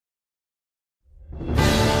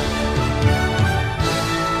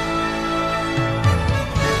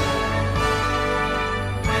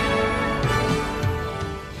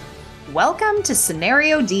Welcome to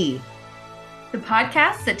Scenario D, the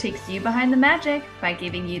podcast that takes you behind the magic by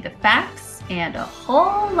giving you the facts and a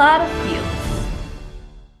whole lot of feels.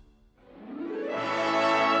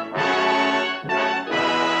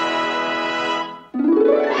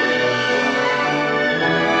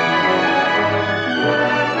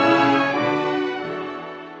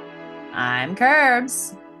 I'm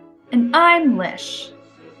Curbs. And I'm Lish.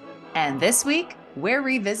 And this week, we're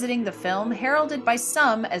revisiting the film heralded by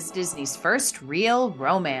some as Disney's first real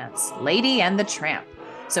romance, Lady and the Tramp.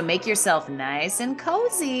 So make yourself nice and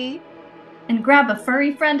cozy. And grab a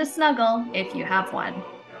furry friend to snuggle if you have one.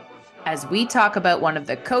 As we talk about one of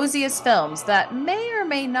the coziest films that may or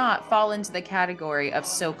may not fall into the category of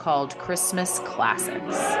so-called Christmas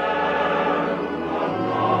classics.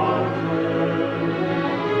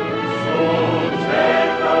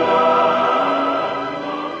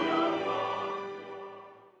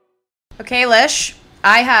 Okay, Lish,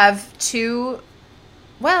 I have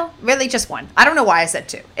really just one. I don't know why I said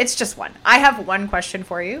two. It's just one. I have one question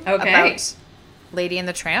for you about Lady and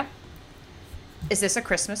the Tramp. Is this a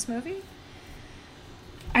Christmas movie?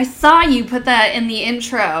 I saw you put that in the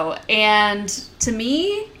intro, and to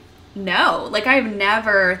me, no. Like, I've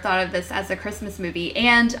never thought of this as a Christmas movie,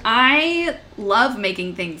 and I love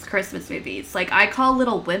making things Christmas movies. Like, I call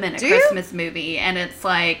Little Women a Christmas movie, and it's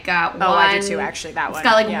like got one. Oh, I do too, actually. That one. It's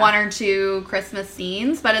got like one or two Christmas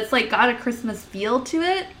scenes, but it's like got a Christmas feel to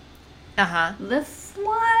it. This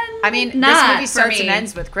one, I mean, this movie starts and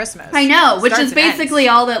ends with Christmas. I know, which is basically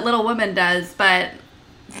all that Little Women does, but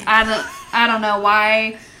I don't know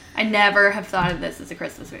why I never have thought of this as a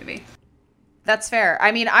Christmas movie. That's fair.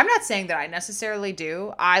 I mean, I'm not saying that I necessarily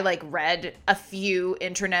do. I read a few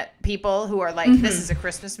internet people who are like, this is a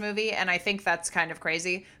Christmas movie, and I think that's kind of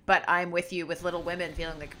crazy. But I'm with you with Little Women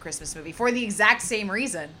feeling like a Christmas movie for the exact same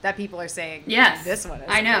reason that people are saying this one is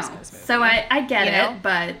a Christmas movie. So I get it,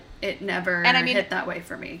 but it never hit that way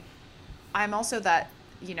for me. I'm also that,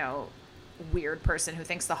 weird person who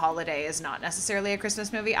thinks The Holiday is not necessarily a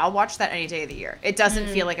Christmas movie. I'll watch that any day of the year. It doesn't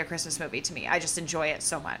feel like a Christmas movie to me. I just enjoy it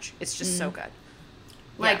so much. It's just so good.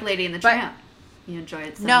 Like Lady and the Tramp. You enjoy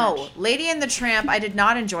it so much. No, Lady and the Tramp I did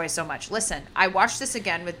not enjoy so much. Listen, I watched this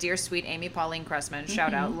again with dear sweet Amy Pauline Cressman.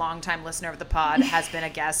 Shout out, longtime listener of the pod, has been a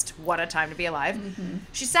guest. What a time to be alive.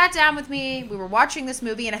 She sat down with me. We were watching this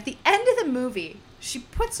movie, and at the end of the movie, she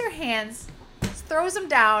puts her hands, throws them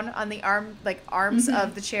down on the arms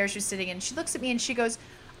of the chair she was sitting in. She looks at me and she goes,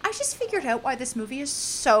 I just figured out why this movie is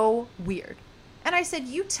so weird. And I said,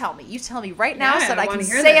 you tell me right now so that I can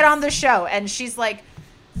say it on the show. And she's like,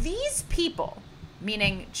 these people,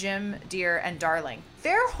 meaning Jim, Dear, and Darling,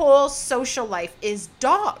 their whole social life is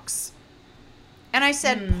dogs. And I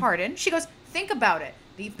said, pardon? She goes, think about it.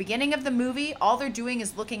 The beginning of the movie, all they're doing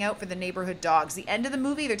is looking out for the neighborhood dogs. The end of the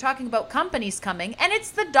movie, they're talking about companies coming, and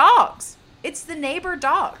it's the dogs. It's the neighbor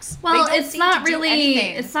dogs. Well, it's not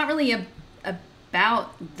really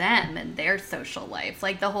about them and their social life.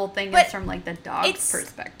 Like, the whole thing is from the dog's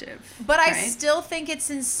perspective. But right? I still think it's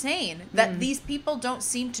insane that these people don't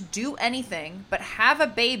seem to do anything but have a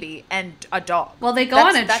baby and a dog. Well, they go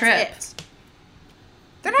on a trip. It.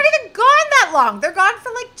 They're not even gone that long. They're gone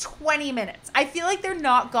for 20 minutes. I feel like they're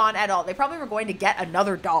not gone at all. They probably were going to get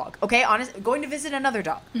another dog. Okay, going to visit another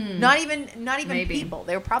dog. Not even Maybe. People.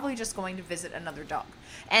 They were probably just going to visit another dog.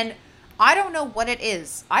 And I don't know what it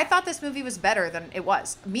is. I thought this movie was better than it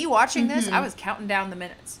was. Me watching this, I was counting down the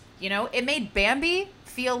minutes. It made Bambi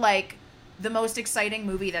feel like the most exciting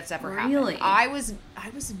movie that's ever happened. I was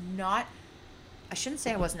not. I shouldn't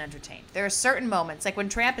say I wasn't entertained. There are certain moments, like when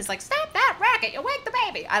Tramp is like, stop that racket, you'll wake the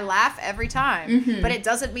baby. I laugh every time, but it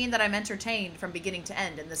doesn't mean that I'm entertained from beginning to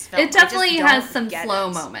end in this film. It definitely has some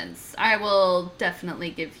slow moments. I will definitely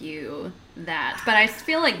give you that. But I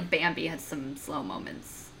feel like Bambi has some slow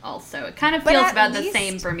moments also. It kind of feels about the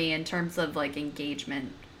same for me in terms of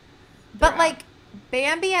engagement. But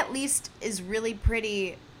Bambi at least is really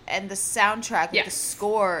pretty, and the soundtrack, the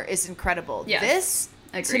score is incredible. This,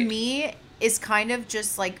 to me, is kind of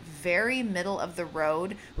just very middle of the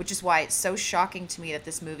road, which is why it's so shocking to me that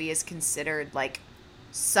this movie is considered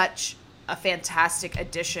such a fantastic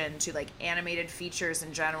addition to animated features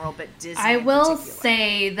in general, but Disney I will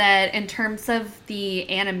say that in terms of the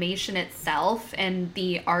animation itself and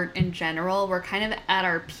the art in general, we're kind of at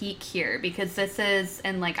our peak here, because this is,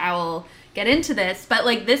 and I will get into this, but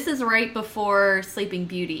this is right before Sleeping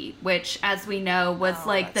Beauty, which, as we know, was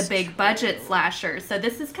the big budget slasher. So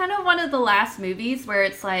this is kind of one of the last movies where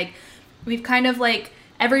it's we've kind of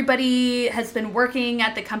everybody has been working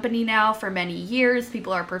at the company now for many years.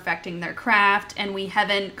 People are perfecting their craft, and we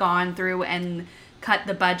haven't gone through and cut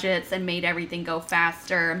the budgets and made everything go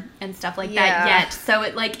faster and stuff like that yet. So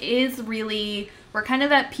it like is really, we're kind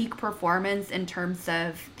of at peak performance in terms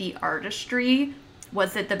of the artistry.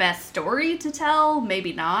 Was it the best story to tell?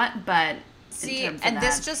 Maybe not, but see, and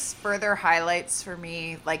this just further highlights for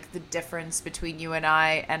me like the difference between you and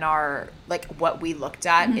I and our like what we looked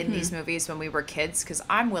at in these movies when we were kids, because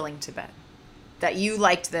I'm willing to bet that you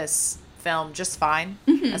liked this film just fine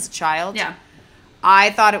as a child. Yeah.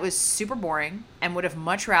 I thought it was super boring and would have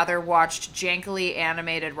much rather watched jankily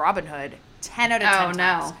animated Robin Hood 10 out of 10 times.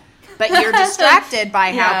 No. But you're distracted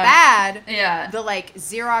by how bad the like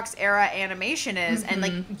Xerox era animation is, and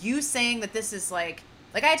like you saying that this is like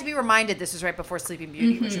I had to be reminded this was right before Sleeping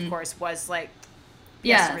Beauty, which of course was like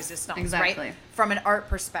resistance, exactly. right? From an art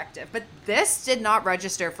perspective. But this did not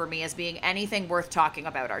register for me as being anything worth talking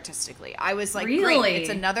about artistically. I was like, really? Great, it's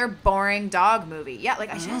another boring dog movie. Yeah,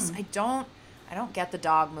 like I don't get the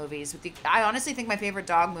dog movies. I honestly think my favorite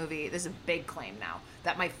dog movie, this is a big claim now,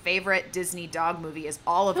 that my favorite Disney dog movie is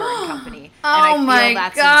Oliver and Company. Oh and my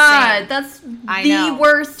that's God. Insane. That's the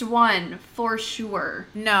worst one, for sure.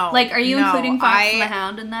 No. Like, are you including Fox and the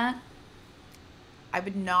Hound in that? I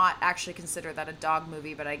would not actually consider that a dog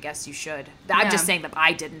movie, but I guess you should. I'm just saying that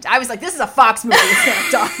I didn't. I was like, this is a Fox movie.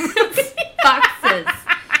 It's not a dog movie. Foxes.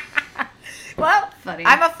 Well, funny.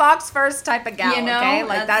 I'm a Fox first type of gal, you know, okay?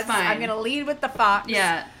 Like that's fine. I'm gonna lead with the Fox.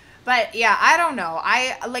 Yeah. But yeah, I don't know.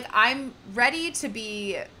 I'm ready to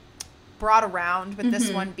be brought around with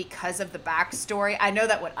this one because of the backstory. I know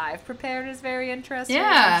that what I've prepared is very interesting.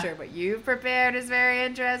 Yeah. I'm sure what you've prepared is very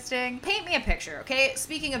interesting. Paint me a picture, okay?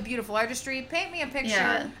 Speaking of beautiful artistry, paint me a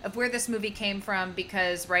picture of where this movie came from,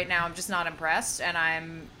 because right now I'm just not impressed and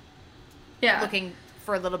I'm looking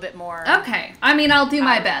for a little bit more. Okay. I mean, I'll do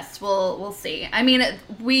my best. We'll see. I mean,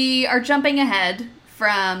 we are jumping ahead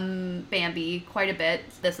from Bambi quite a bit.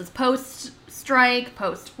 This is post-strike,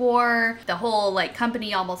 post-war. The whole, like,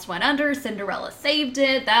 company almost went under. Cinderella saved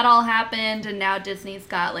it. That all happened. And now Disney's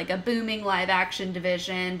got, like, a booming live-action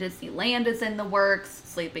division. Disneyland is in the works.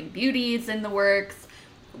 Sleeping Beauty is in the works.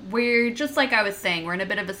 We're, just like I was saying, we're in a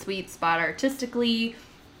bit of a sweet spot artistically.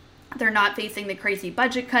 They're not facing the crazy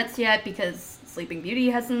budget cuts yet because Sleeping Beauty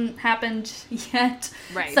hasn't happened yet.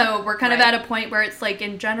 Right. So we're kind of at a point where it's like,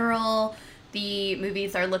 in general, the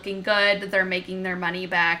movies are looking good. They're making their money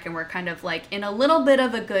back, and we're kind of like in a little bit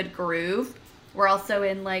of a good groove. We're also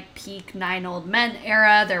in like peak 9 Old Men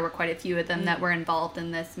era. There were quite a few of them that were involved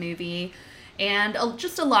in this movie. And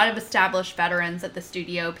just a lot of established veterans at the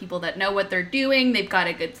studio, people that know what they're doing. They've got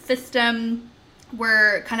a good system.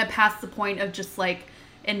 We're kind of past the point of just like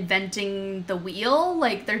inventing the wheel.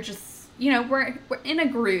 Like, they're just, you know, we're in a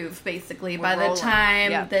groove, basically, by the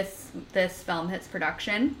time this film hits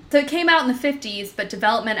production. So it came out in the 50s, but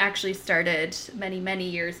development actually started many, many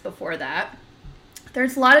years before that.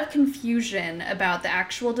 There's a lot of confusion about the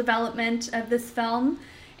actual development of this film.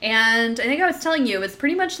 And I think I was telling you, it was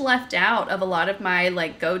pretty much left out of a lot of my,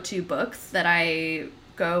 like, go-to books that I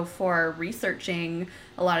go for researching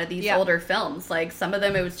a lot of these older films. Like, some of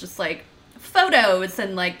them, it was just, like, photos,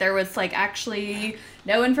 and, like, there was, like, actually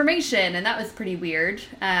no information, and that was pretty weird.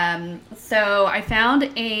 So I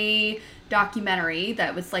found a documentary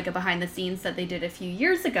that was, like, a behind-the-scenes that they did a few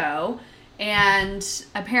years ago, and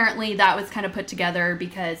apparently that was kind of put together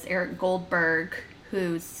because Eric Goldberg,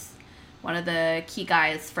 who's one of the key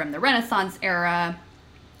guys from the Renaissance era,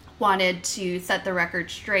 wanted to set the record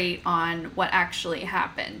straight on what actually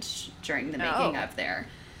happened during the making of there.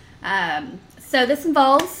 So this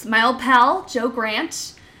involves my old pal, Joe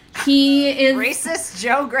Grant. He is... Racist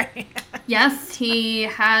Joe Grant. Yes, he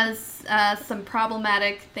has some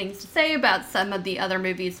problematic things to say about some of the other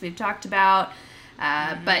movies we've talked about.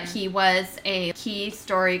 But he was a key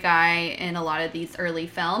story guy in a lot of these early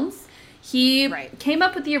films. He came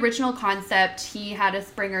up with the original concept. He had a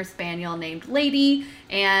Springer Spaniel named Lady,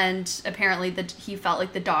 and apparently he felt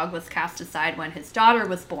like the dog was cast aside when his daughter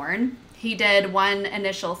was born. He did one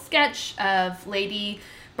initial sketch of Lady,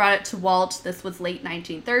 brought it to Walt. This was late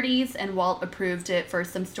 1930s, and Walt approved it for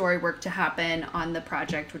some story work to happen on the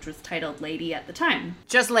project, which was titled Lady at the time.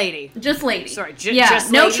 Just Lady. Just Lady. Sorry,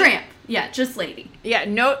 just no Lady? Tramp. Yeah, just Lady. Yeah,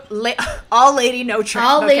 all Lady, no Tramp.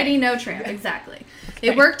 All Lady, no Tramp, exactly.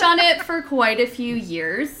 They worked on it for quite a few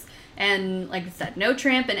years, and like I said, no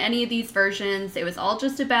Tramp in any of these versions. It was all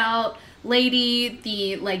just about Lady.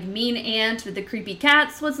 The, like, mean aunt with the creepy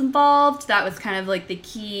cats was involved. That was kind of like the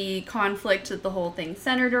key conflict that the whole thing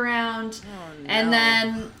centered around. Oh, no. And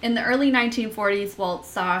then in the early 1940s, Walt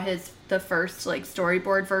saw the first, like,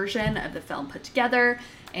 storyboard version of the film put together,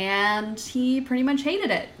 and he pretty much hated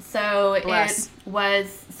it. So it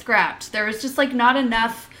was scrapped. There was just, like, not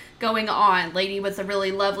enough going on. Lady was a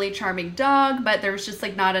really lovely, charming dog, but there was just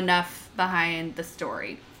like not enough behind the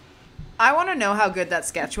story. I want to know how good that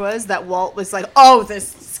sketch was that Walt was like, oh, this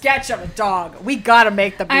sketch of a dog. We got to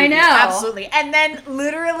make the movie. I know. Absolutely. And then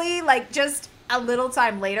literally, like, just a little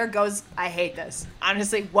time later goes, I hate this.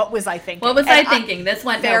 Honestly, what was I thinking? What was I thinking? This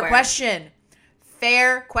went Fair nowhere.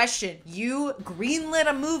 Fair question. You greenlit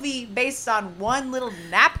a movie based on one little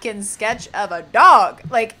napkin sketch of a dog.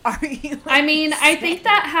 Like, are you... Like, I mean, I think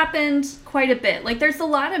that happened quite a bit. Like, there's a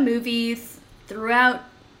lot of movies throughout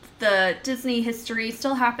the Disney history,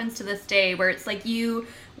 still happens to this day, where it's like you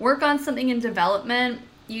work on something in development,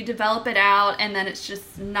 you develop it out, and then it's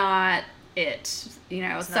just not it, you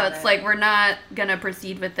know? So it's like, we're not gonna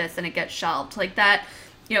proceed with this, and it gets shelved. Like that,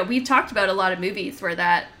 you know, we've talked about a lot of movies where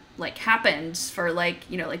that, like, happened for, like,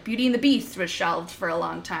 you know, like Beauty and the Beast was shelved for a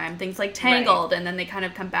long time. Things like Tangled, and then they kind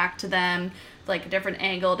of come back to them, like, a different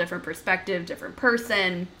angle, different perspective, different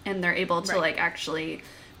person, and they're able to, like, actually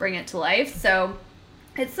bring it to life. So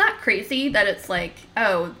it's not crazy that it's like,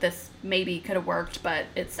 oh, this maybe could have worked, but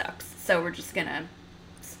it sucks. So we're just gonna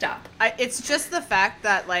stop. It's just the fact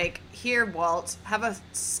that, like, here, Walt, have a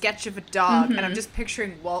sketch of a dog, and I'm just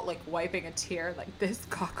picturing Walt, like, wiping a tear, like, this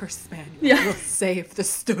Cocker Spaniel will save the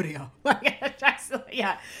studio. Like,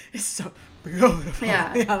 yeah, it's so beautiful.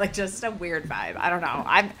 Yeah, like, just a weird vibe. I don't know.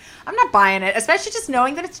 I'm not buying it, especially just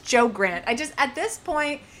knowing that it's Joe Grant. At this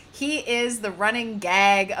point, he is the running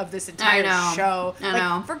gag of this entire show. I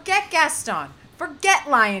know. Forget Gaston. Forget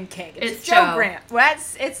Lion King. It's Joe. Joe Grant.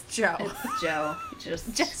 It's Joe. It's Joe.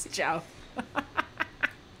 Just Joe.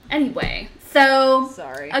 Anyway, so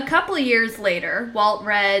sorry. A couple of years later, Walt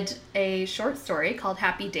read a short story called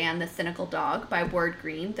Happy Dan, the Cynical Dog by Ward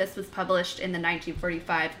Green. This was published in the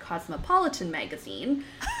 1945 Cosmopolitan magazine.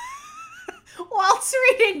 Walt's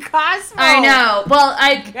reading Cosmo. I know. Well,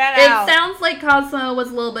 it sounds like Cosmo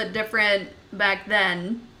was a little bit different back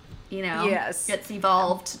then. You know, yes. It's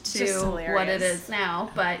evolved to what it is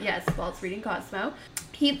now. But yes, Walt's reading Cosmo.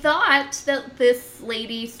 He thought that this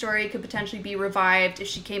lady story could potentially be revived if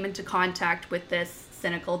she came into contact with this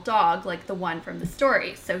cynical dog, like the one from the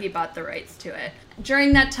story. So he bought the rights to it.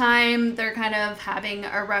 During that time, they're kind of having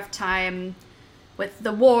a rough time with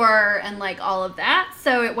the war and like all of that.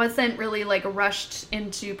 So it wasn't really like rushed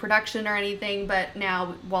into production or anything, but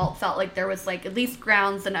now Walt felt like there was like at least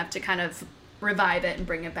grounds enough to kind of revive it and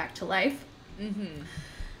bring it back to life. Mm-hmm.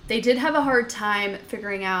 They did have a hard time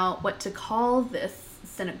figuring out what to call this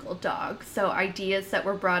cynical dog. So ideas that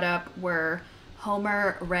were brought up were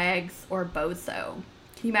Homer, Rags, or Bozo.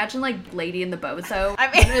 Can you imagine like Lady and the Bozo?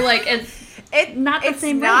 I mean, like it's not the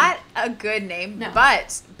same. It's not a good name, no.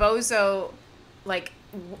 But Bozo, like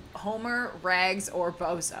Homer, Rags, or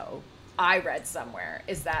Bozo, I read somewhere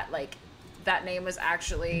is that like that name was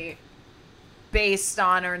actually based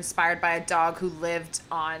on or inspired by a dog who lived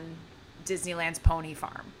on Disneyland's Pony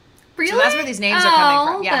Farm. Really? So that's where these names are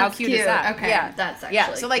coming from. Yeah, how cute is that? Okay, yeah, that's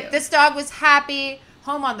actually so like cute. this dog was happy,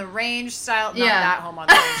 home on the range style. Not that home on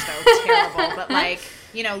the range though, terrible. But like,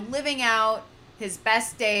 you know, living out his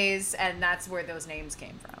best days, and that's where those names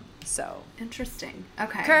came from. So interesting.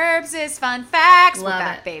 Okay. Curbs is fun facts. Love We're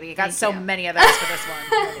back, it. baby. Got Thank so you. many of those for this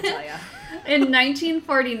one. Let me tell you. In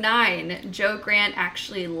 1949, Joe Grant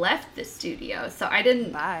actually left the studio. So I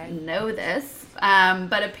didn't know this.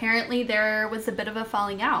 But apparently there was a bit of a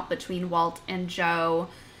falling out between Walt and Joe.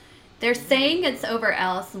 They're saying it's over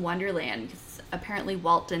Alice in Wonderland because apparently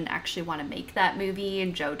Walt didn't actually want to make that movie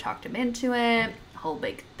and Joe talked him into it. Whole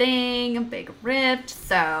big thing, a big rift.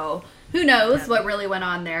 So who knows what really went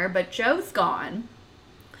on there, but Joe's gone.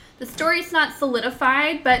 The story's not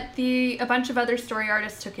solidified, but a bunch of other story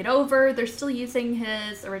artists took it over. They're still using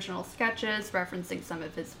his original sketches, referencing some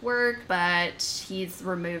of his work, but he's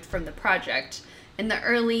removed from the project. In the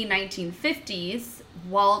early 1950s,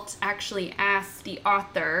 Walt actually asked the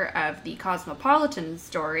author of the Cosmopolitan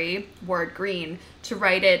story, Ward Green, to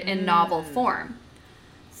write it in novel form.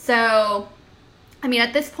 So, I mean,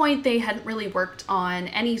 at this point, they hadn't really worked on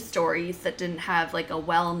any stories that didn't have, like, a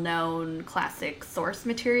well-known classic source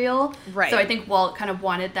material. Right. So I think Walt kind of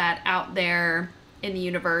wanted that out there in the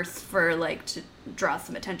universe for, like, to draw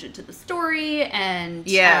some attention to the story and,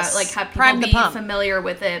 like, have people be familiar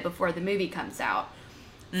with it before the movie comes out.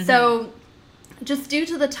 Mm-hmm. So just due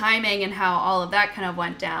to the timing and how all of that kind of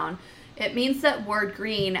went down, it means that Ward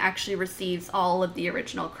Green actually receives all of the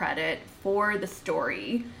original credit for the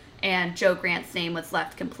story, and Joe Grant's name was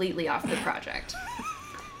left completely off the project.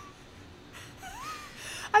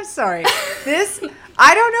 I'm sorry.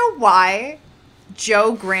 I don't know why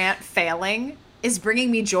Joe Grant failing is bringing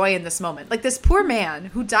me joy in this moment. Like, this poor man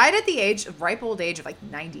who died at the ripe old age of like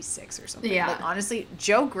 96 or something. Yeah. Like, honestly,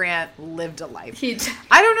 Joe Grant lived a life.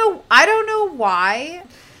 I don't know why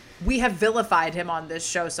we have vilified him on this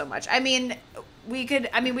show so much. I mean, we could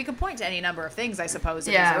point to any number of things, I suppose,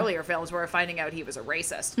 in his earlier films where we're finding out he was a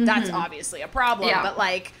racist. Mm-hmm. That's obviously a problem. Yeah. But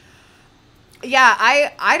like, yeah,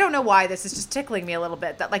 I don't know why this is just tickling me a little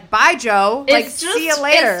bit. That like, bye, Joe. Like, see you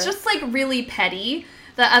later. It's just like really petty.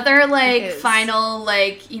 The other, like, final,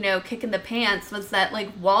 like, you know, kick in the pants was that, like,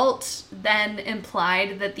 Walt then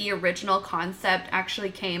implied that the original concept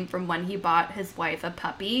actually came from when he bought his wife a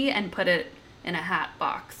puppy and put it in a hat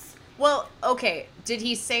box. Well, okay, did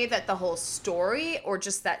he say that the whole story or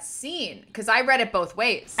just that scene? Because I read it both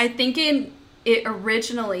ways. I think it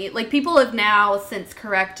originally, like, people have now since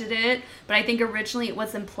corrected it, but I think originally it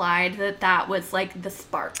was implied that was, like, the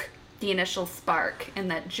spark. The initial spark, and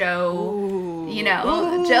that Joe,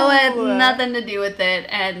 Joe had nothing to do with it,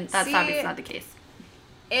 and that's obviously not the case.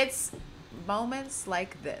 It's moments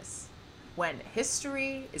like this, when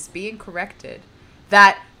history is being corrected,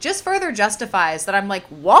 that just further justifies that I'm like,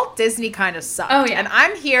 Walt Disney kind of sucked. Oh, yeah. And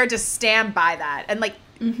I'm here to stand by that. And like,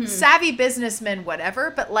 savvy businessman, whatever,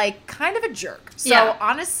 but like, kind of a jerk. So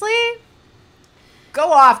honestly...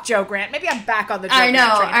 Go off, Joe Grant. Maybe I'm back on the Joe Grant train.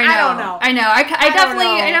 I don't know.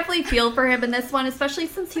 I definitely feel for him in this one, especially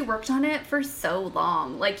since he worked on it for so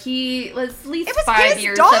long. Like, he was at least 5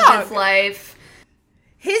 years of his life.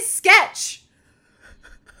 His sketch.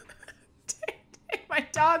 Take my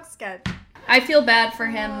dog sketch. I feel bad for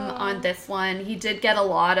him on this one. He did get a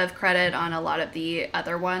lot of credit on a lot of the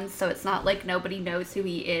other ones, so it's not like nobody knows who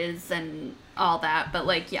he is and all that. But,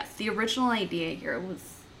 like, yes, the original idea here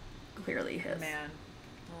was clearly his. Man.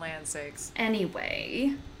 Land sakes.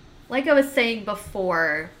 Anyway, like I was saying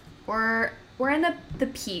before, we're in the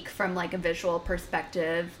peak from like a visual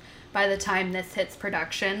perspective by the time this hits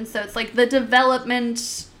production. So it's like the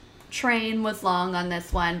development train was long on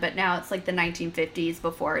this one, but now it's like the 1950s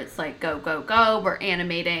before it's like go, go, go. We're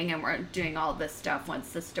animating and we're doing all this stuff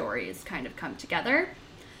once the stories kind of come together.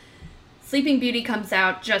 Sleeping Beauty comes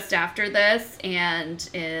out just after this and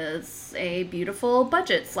is a beautiful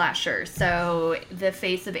budget slasher. So the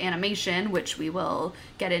face of animation, which we will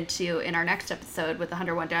get into in our next episode with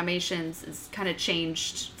 101 Dalmatians, is kind of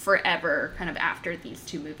changed forever kind of after these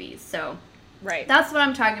two movies. So that's what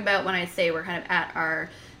I'm talking about when I say we're kind of at our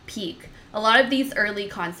peak. A lot of these early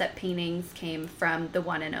concept paintings came from the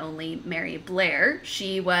one and only Mary Blair.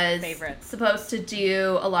 She was supposed to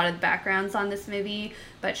do a lot of the backgrounds on this movie,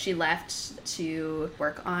 but she left to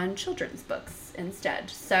work on children's books instead.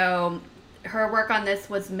 So her work on this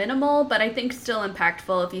was minimal, but I think still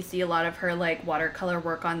impactful. If you see a lot of her like watercolor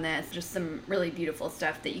work on this, just some really beautiful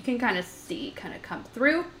stuff that you can kind of see kind of come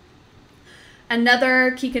through.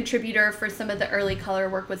 Another key contributor for some of the early color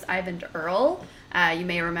work was Ivan Earle. You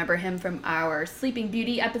may remember him from our Sleeping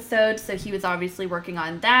Beauty episode, so he was obviously working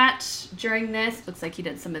on that during this. Looks like he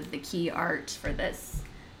did some of the key art for this,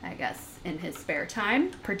 I guess, in his spare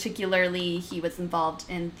time. Particularly, he was involved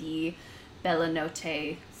in the Bella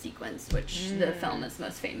Notte sequence, which the film is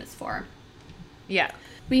most famous for. Yeah.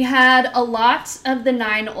 We had a lot of the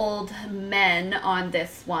 9 old men on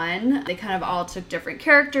this one. They kind of all took different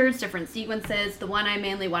characters, different sequences. The one I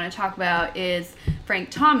mainly want to talk about is Frank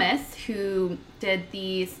Thomas, who did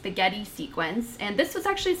the spaghetti sequence. And this was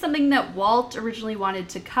actually something that Walt originally wanted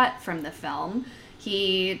to cut from the film.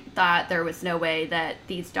 He thought there was no way that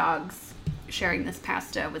these dogs sharing this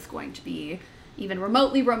pasta was going to be even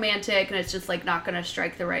remotely romantic, and it's just like not going to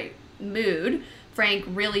strike the right mood. Frank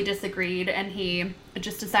really disagreed, and he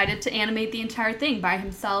just decided to animate the entire thing by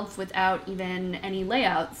himself without even any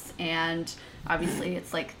layouts. And obviously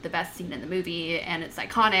it's like the best scene in the movie, and it's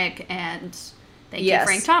iconic, and thank you,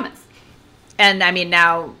 Frank Thomas. And I mean,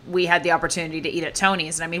 now we had the opportunity to eat at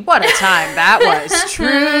Tony's, and I mean, what a time that was.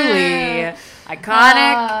 Truly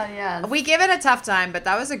iconic. Yes. We give it a tough time, but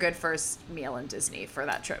that was a good first meal in Disney for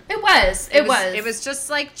that trip. It was. It was just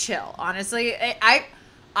like chill, honestly.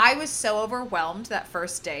 I was so overwhelmed that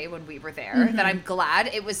first day when we were there that I'm glad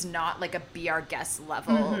it was not like a be our guest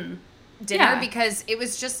level dinner, because it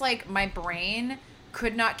was just like my brain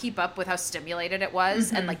could not keep up with how stimulated it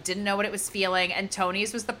was and like didn't know what it was feeling. And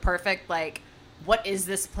Tony's was the perfect like, what is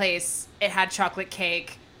this place? It had chocolate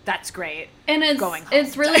cake. That's great. And it's going home.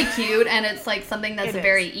 It's really cute, and it's like something that's a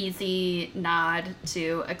very easy nod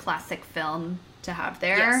to a classic film to have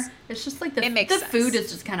there. Yes. It's just like the sense. food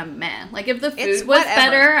is just kind of meh. Like if the food was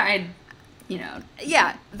better, I'd,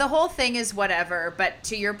 Yeah, the whole thing is whatever, but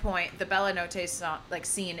to your point, the Bella Notte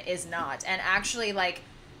scene is not. And actually, like,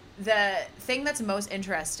 the thing that's most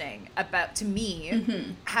interesting about, to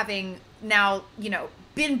me, having now,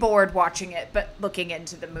 been bored watching it, but looking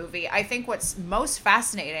into the movie, I think what's most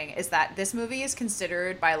fascinating is that this movie is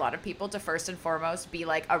considered by a lot of people to first and foremost be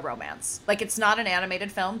like a romance. Like, it's not an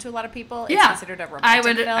animated film to a lot of people. It's considered a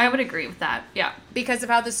romantic film. I would agree with that. Yeah. Because of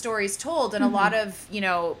how the story's told, and a lot of,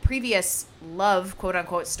 previous love, quote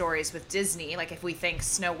unquote, stories with Disney, like if we think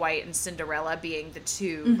Snow White and Cinderella being the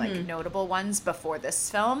two like notable ones before this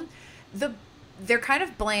film, they're kind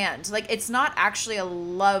of bland. Like, it's not actually a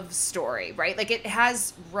love story, right? Like, it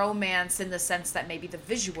has romance in the sense that maybe the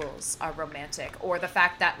visuals are romantic, or the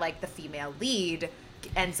fact that, like, the female lead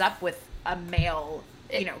ends up with a male,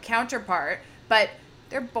 counterpart, but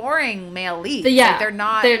they're boring male leads. Yeah. Like, they're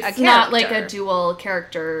not It's not like a dual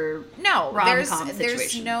character rom-com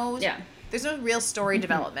situation. There's no real story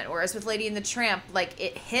development. Whereas with Lady and the Tramp, like,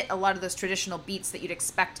 it hit a lot of those traditional beats that you'd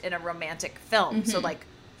expect in a romantic film. So, like,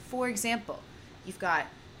 for example, you've got,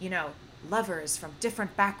 lovers from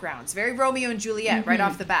different backgrounds. Very Romeo and Juliet right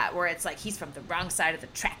off the bat, where it's like he's from the wrong side of the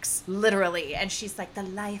tracks, literally. And she's like the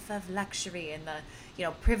life of luxury and the,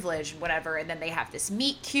 privilege and whatever. And then they have this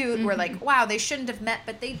meet cute where like, wow, they shouldn't have met,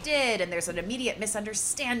 but they did. And there's an immediate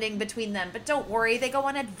misunderstanding between them. But don't worry, they go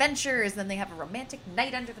on adventures. Then they have a romantic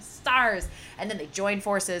night under the stars. And then they join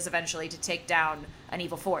forces eventually to take down an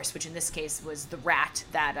evil force, which in this case was the rat,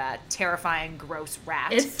 that terrifying, gross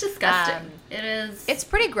rat. It's disgusting. It is. It's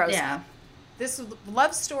pretty gross. Yeah. This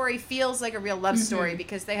love story feels like a real love story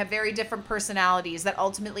because they have very different personalities that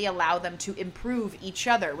ultimately allow them to improve each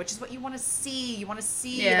other, which is what you want to see. You want to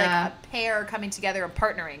see like a pair coming together and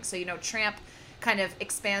partnering. So, Tramp kind of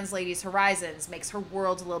expands Lady's horizons, makes her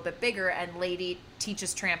world a little bit bigger, and Lady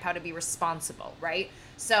teaches Tramp how to be responsible, right?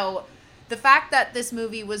 So the fact that this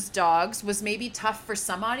movie was dogs was maybe tough for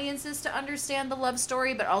some audiences to understand the love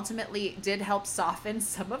story, but ultimately did help soften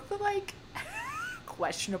some of the, like,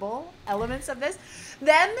 questionable elements of this.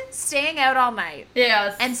 Them staying out all night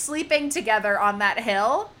and sleeping together on that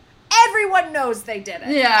hill, everyone knows they did it.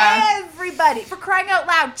 Yeah. Everybody. For crying out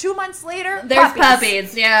loud, 2 months later, there's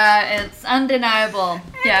puppies. Yeah, it's undeniable.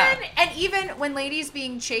 And even when Lady's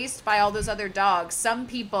being chased by all those other dogs, some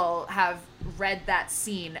people have read that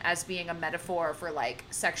scene as being a metaphor for like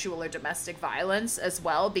sexual or domestic violence as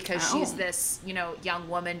well, because she's this, young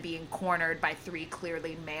woman being cornered by 3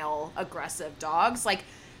 clearly male aggressive dogs. Like,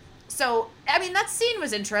 so, I mean, that scene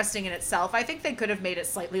was interesting in itself. I think they could have made it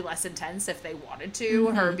slightly less intense if they wanted to,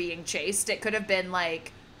 her being chased. It could have been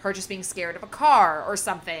like her just being scared of a car or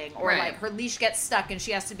something, or like her leash gets stuck and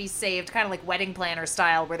she has to be saved, kind of like Wedding Planner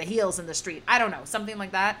style, where the heel's in the street. I don't know, something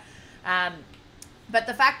like that. But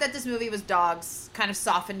the fact that this movie was dogs kind of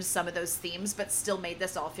softened some of those themes, but still made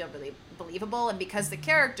this all feel really believable. And because the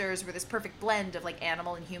characters were this perfect blend of like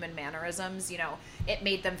animal and human mannerisms, it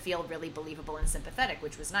made them feel really believable and sympathetic,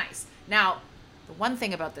 which was nice. Now, the one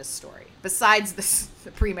thing about this story, besides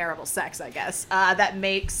the premarital sex, I guess, that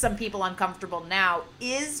makes some people uncomfortable now,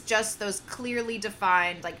 is just those clearly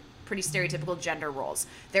defined, like, pretty stereotypical gender roles.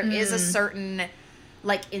 There is a certain,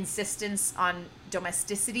 like, insistence on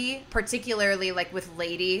domesticity, particularly like with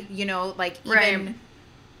Lady, like even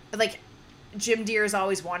like Jim Deere is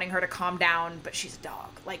always wanting her to calm down, but she's a dog.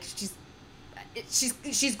 Like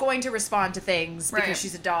she's going to respond to things because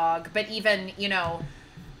she's a dog. But even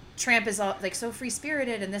Tramp is all, like, so free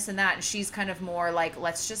spirited and this and that, and she's kind of more like,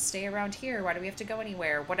 let's just stay around here. Why do we have to go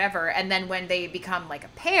anywhere? Whatever. And then when they become like a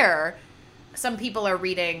pair, some people are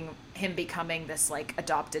reading him becoming this like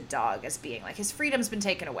adopted dog as being like his freedom's been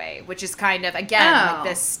taken away, which is kind of again like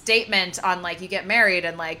this statement on like you get married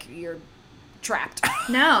and like you're trapped.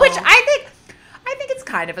 No. Which I think it's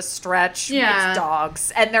kind of a stretch. Yeah. It's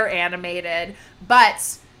dogs and they're animated,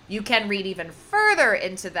 but you can read even further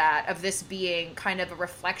into that of this being kind of a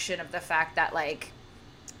reflection of the fact that like,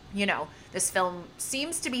 this film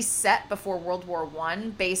seems to be set before World War I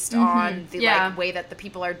based on the like way that the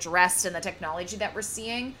people are dressed and the technology that we're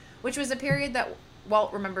seeing, which was a period that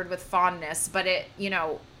Walt remembered with fondness, but it,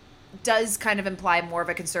 does kind of imply more of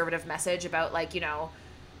a conservative message about like,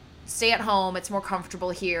 stay at home, it's more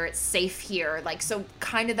comfortable here, it's safe here. Like, so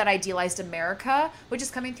kind of that idealized America, which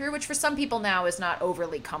is coming through, which for some people now is not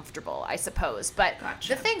overly comfortable, I suppose. But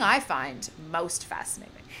the thing I find most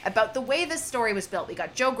fascinating about the way this story was built, we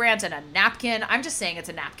got Joe Grant and a napkin. I'm just saying it's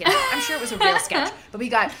a napkin. I'm sure it was a real sketch. But we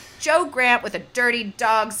got Joe Grant with a dirty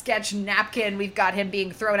dog sketch napkin. We've got him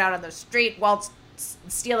being thrown out on the street while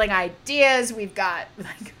stealing ideas. We've got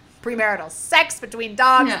like premarital sex between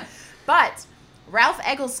dogs. Yeah. But Ralph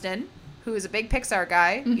Eggleston, who is a big Pixar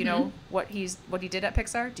guy, you know what he did at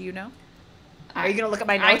Pixar? Do you know? Are you going to look at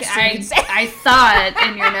my notes? I saw it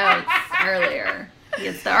in your notes earlier. He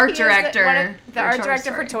is the art director. The art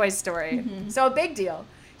director for Toy Story. So a big deal.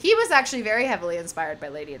 He was actually very heavily inspired by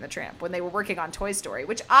Lady and the Tramp when they were working on Toy Story,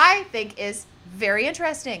 which I think is very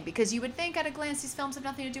interesting because you would think at a glance these films have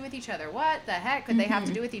nothing to do with each other. What the heck could they have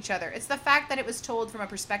to do with each other? It's the fact that it was told from a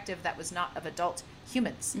perspective that was not of adult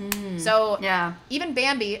humans. So even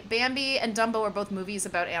Bambi and Dumbo are both movies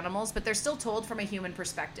about animals, but they're still told from a human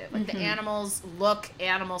perspective. Like the animals look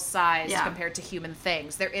animal-sized compared to human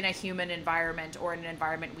things. They're in a human environment or in an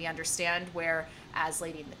environment we understand, whereas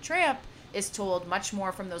Lady and the Tramp is told much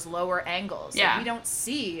more from those lower angles. Like, we don't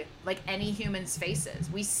see like any humans' faces.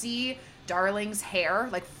 We see Darling's hair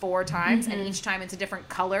like 4 times, and each time it's a different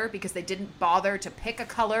color because they didn't bother to pick a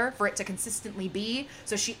color for it to consistently be.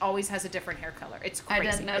 So she always has a different hair color. It's crazy.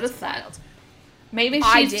 I didn't notice that. Maybe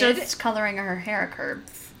she's just coloring her hair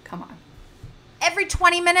curves. Come on. Every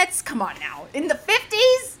 20 minutes? Come on now. In the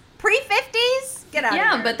 50s? Pre-50s? Get out of here.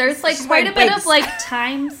 Yeah, but there's like quite a bit of like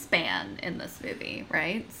time span in this movie,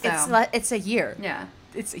 right? So it's a year. Yeah.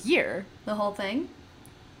 It's a year. The whole thing?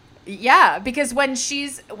 Yeah, because when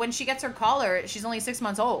she gets her collar, she's only 6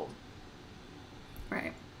 months old.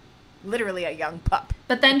 Right. Literally a young pup.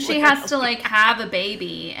 But then she has to like have a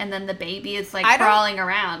baby, and then the baby is like crawling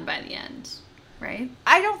around by the end, right?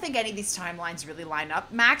 I don't think any of these timelines really line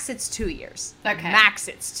up. Max, it's 2 years. Okay. Max,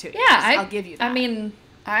 it's 2 years. Yeah, I'll give you that. I mean,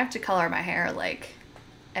 I have to color my hair like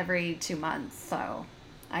every 2 months, so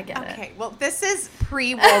I get it. Okay, well, this is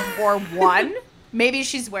pre-World War I. Maybe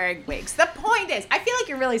she's wearing wigs. The point is, I feel like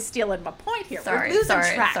you're really stealing my point here. Sorry, We're losing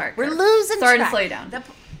track. Sorry, We're losing track. Sorry to slow you down.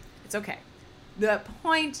 It's okay. The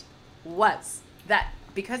point was that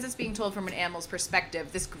because it's being told from an animal's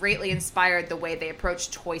perspective, this greatly inspired the way they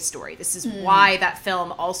approached Toy Story. This is why that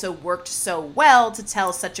film also worked so well to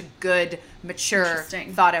tell such a good, mature,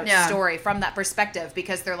 thought-out story from that perspective,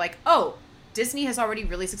 because they're like, oh, Disney has already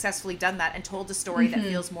really successfully done that and told a story that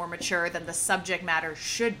feels more mature than the subject matter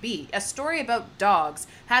should be. A story about dogs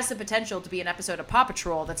has the potential to be an episode of Paw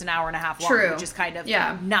Patrol that's an hour and a half long, which is kind of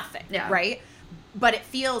nothing, right? But it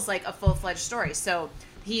feels like a full-fledged story. So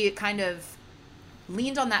he kind of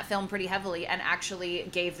leaned on that film pretty heavily and actually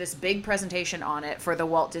gave this big presentation on it for the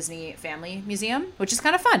Walt Disney Family Museum, which is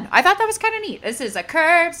kind of fun. I thought that was kind of neat. This is a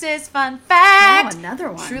Curbs' fun fact. Oh, another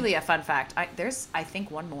one. Truly a fun fact. There's, I think,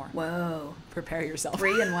 one more. Whoa. Prepare yourself.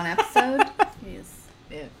 3 in one episode? Jeez.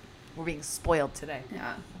 Yeah. We're being spoiled today.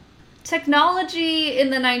 Yeah. Technology in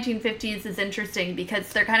the 1950s is interesting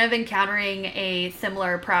because they're kind of encountering a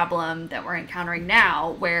similar problem that we're encountering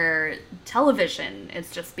now, where television is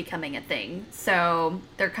just becoming a thing. So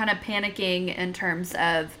they're kind of panicking in terms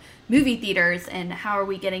of movie theaters and how are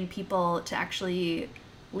we getting people to actually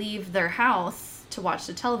leave their house to watch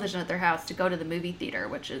the television at their house to go to the movie theater,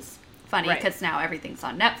 which is funny because now everything's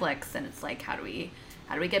on Netflix, and it's like, how do we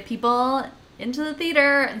get people into the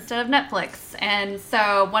theater instead of Netflix? And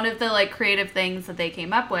so one of the like creative things that they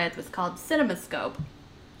came up with was called CinemaScope.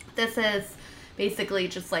 This is basically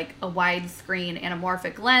just like a widescreen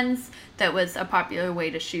anamorphic lens that was a popular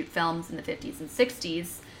way to shoot films in the 50s and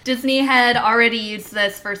 60s. Disney had already used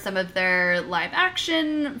this for some of their live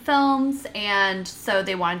action films, and so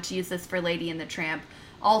they wanted to use this for Lady and the Tramp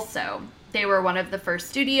also. They were one of the first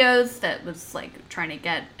studios that was like trying to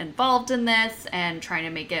get involved in this and trying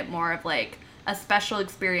to make it more of like a special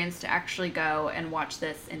experience to actually go and watch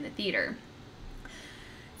this in the theater.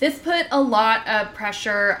 This put a lot of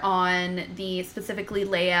pressure on the specifically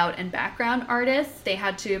layout and background artists. They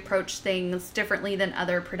had to approach things differently than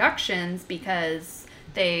other productions because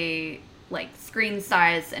they like screen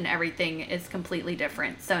size and everything is completely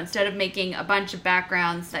different. So instead of making a bunch of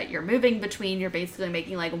backgrounds that you're moving between, you're basically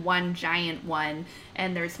making like one giant one,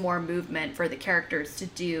 and there's more movement for the characters to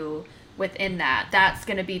do within that. That's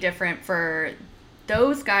going to be different for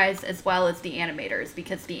those guys as well as the animators,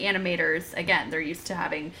 because the animators, again, they're used to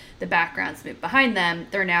having the backgrounds move behind them.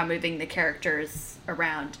 They're now moving the characters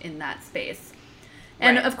around in that space.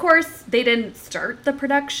 And of course, they didn't start the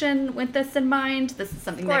production with this in mind. This is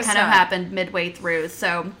something that kind of happened midway through.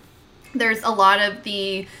 So there's a lot of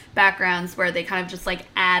the backgrounds where they kind of just like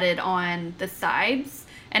added on the sides.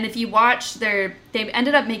 And if you watch they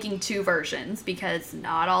ended up making 2 versions because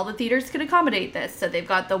not all the theaters could accommodate this. So they've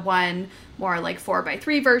got the one more like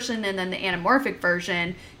 4:3 version and then the anamorphic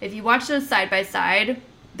version. If you watch those side by side,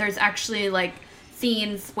 there's actually like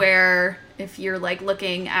scenes where if you're like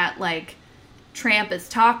looking at like Tramp is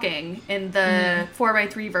talking in the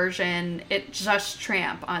 4:3 version, it's just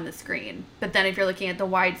Tramp on the screen. But then if you're looking at the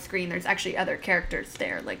wide screen, there's actually other characters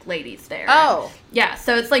there, like ladies there. Oh. Yeah,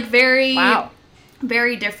 so it's like very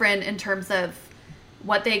different in terms of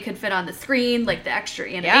what they could fit on the screen, like the extra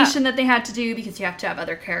animation that they had to do because you have to have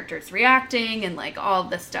other characters reacting and like all of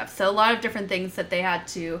this stuff. So a lot of different things that they had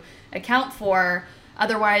to account for.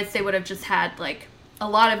 Otherwise, they would have just had, like, a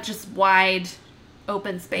lot of just wide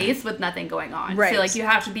open space with nothing going on. Right. So, like, you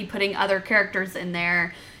have to be putting other characters in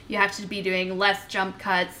there. You have to be doing less jump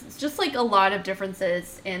cuts. It's just, like, a lot of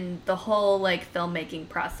differences in the whole, like, filmmaking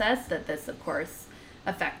process that this, of course,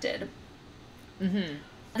 affected. Mm-hmm.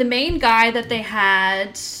 The main guy that they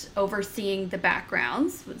had overseeing the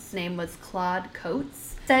backgrounds, his name was Claude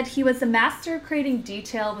Coates, said he was a master of creating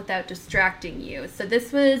detail without distracting you. So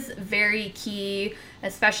this was very key,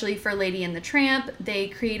 especially for Lady and the Tramp. They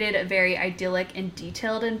created a very idyllic and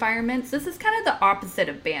detailed environment. So this is kind of the opposite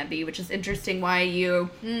of Bambi, which is interesting why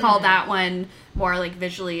you call that one more like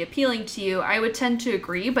visually appealing to you. I would tend to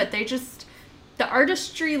agree, but the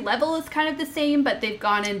artistry level is kind of the same, but they've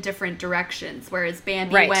gone in different directions. Whereas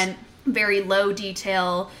Bambi went very low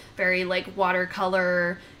detail, very like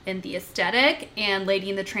watercolor in the aesthetic, and Lady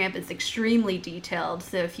and the Tramp is extremely detailed.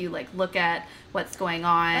 So if you like look at what's going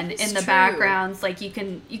on in the backgrounds, like you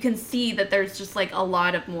can see that there's just like a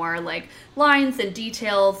lot of more like lines and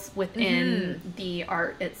details within the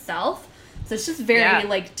art itself. So it's just very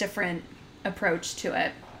like different approach to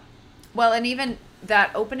it. Well, and even that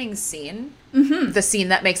opening scene, the scene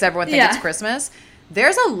that makes everyone think it's Christmas,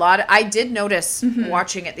 there's a lot. I did notice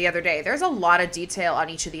watching it the other day, there's a lot of detail on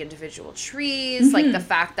each of the individual trees. Like the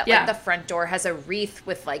fact that like the front door has a wreath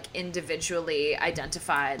with like individually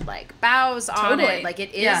identified like boughs on it. Like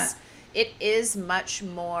it is much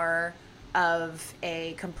more of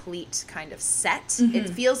a complete kind of set. It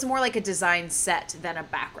feels more like a design set than a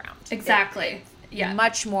background. Exactly.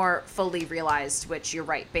 Much more fully realized, which you're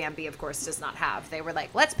right, Bambi, of course, does not have. They were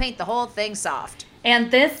like, let's paint the whole thing soft.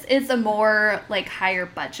 And this is a more, like, higher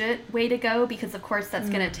budget way to go because, of course, that's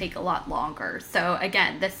going to take a lot longer. So,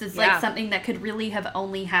 again, this is, like, something that could really have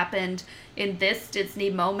only happened in this Disney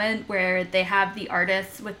moment where they have the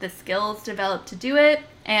artists with the skills developed to do it,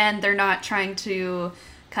 and they're not trying to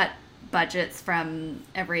cut budgets from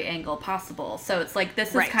every angle possible. So it's like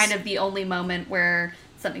this is kind of the only moment where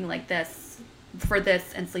something like this for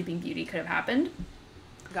this and Sleeping Beauty could have happened.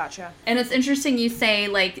 Gotcha. And it's interesting you say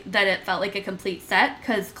like that it felt like a complete set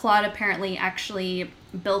because Claude apparently actually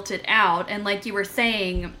built it out, and like you were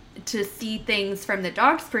saying, to see things from the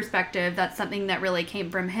dog's perspective, that's something that really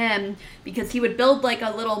came from him because he would build like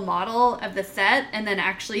a little model of the set and then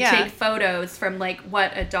actually take photos from like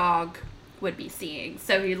what a dog would be seeing.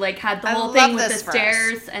 So he like had the whole thing with the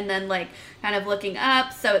stairs and then like kind of looking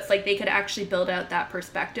up, so it's like they could actually build out that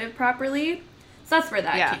perspective properly. So that's where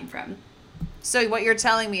that came from. So what you're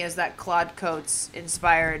telling me is that Claude Coates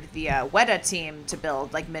inspired the Weta team to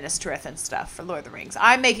build like Minas Tirith and stuff for Lord of the Rings.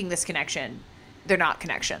 I'm making this connection. They're not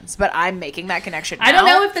connections, but I'm making that connection now. I don't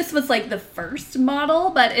know if this was like the first model,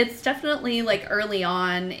 but it's definitely like early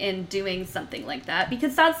on in doing something like that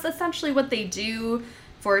because that's essentially what they do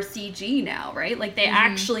for CG now, right? Like they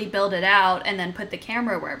actually build it out and then put the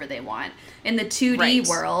camera wherever they want. In the 2D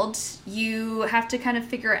world, you have to kind of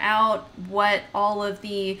figure out what all of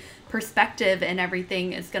the perspective and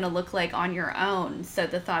everything is going to look like on your own. So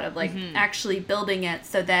the thought of like actually building it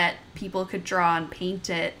so that people could draw and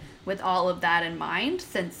paint it with all of that in mind,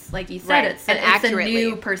 since like you said, it's a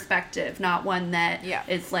new perspective, not one that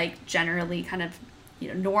is like generally kind of, you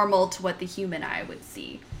know, normal to what the human eye would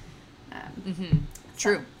see.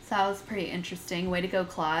 True. So that was pretty interesting. Way to go,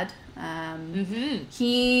 Claude.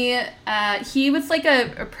 He was like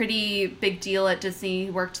a pretty big deal at Disney.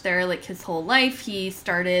 He worked there like his whole life. He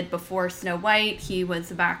started before Snow White. He was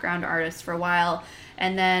a background artist for a while.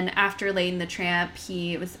 And then after Lady and the Tramp,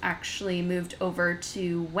 he was actually moved over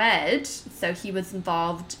to WED. So he was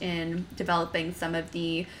involved in developing some of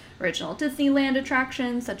the original Disneyland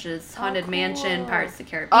attractions, such as Haunted Mansion, Pirates of the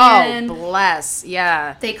Caribbean. Oh, bless.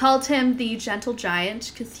 Yeah. They called him the Gentle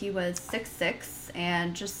Giant because he was 6'6",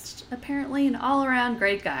 and just apparently an all-around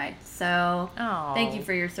great guy. So thank you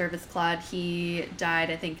for your service, Claude. He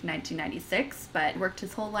died, I think, in 1996, but worked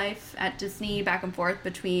his whole life at Disney back and forth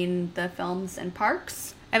between the films and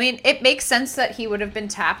parks. I mean, it makes sense that he would have been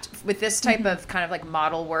tapped with this type of kind of like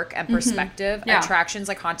model work and perspective. Attractions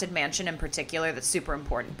like Haunted Mansion in particular, that's super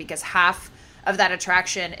important because half of that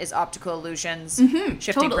attraction is optical illusions,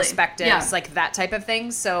 shifting perspectives, like that type of thing.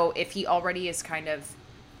 So if he already is kind of,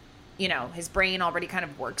 you know, his brain already kind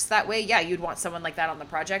of works that way, you'd want someone like that on the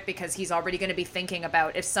project because he's already going to be thinking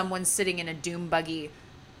about if someone's sitting in a doom buggy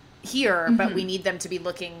here, but we need them to be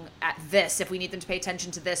looking at this. If we need them to pay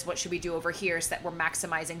attention to this, what should we do over here so that we're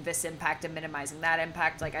maximizing this impact and minimizing that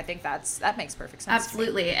impact? Like, I think that makes perfect sense.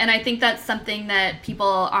 Absolutely. And I think that's something that people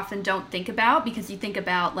often don't think about because you think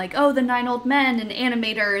about like, oh, the 9 old men and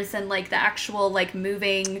animators and like the actual like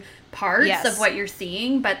moving parts of what you're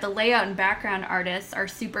seeing, but the layout and background artists are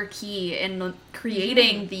super key in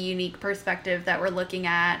creating the unique perspective that we're looking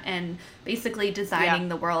at and basically designing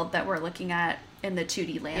the world that we're looking at in the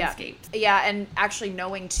 2D landscape. Yeah, and actually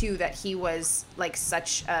knowing too that he was like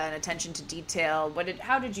such an attention to detail.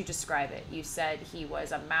 How did you describe it? You said he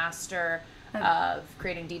was a master of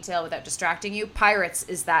creating detail without distracting you. Pirates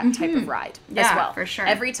is that type of ride as well. For sure.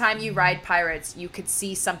 Every time you ride Pirates, you could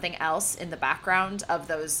see something else in the background of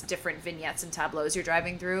those different vignettes and tableaus you're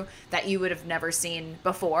driving through that you would have never seen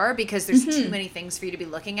before because there's too many things for you to be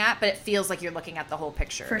looking at, but it feels like you're looking at the whole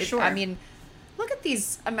picture. For sure. I mean, look at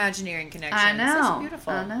these Imagineering connections. I know. It's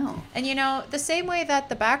beautiful. I know. And the same way that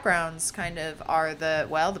the backgrounds kind of are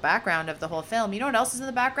the background of the whole film. You know what else is in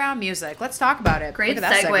the background? Music. Let's talk about it. Great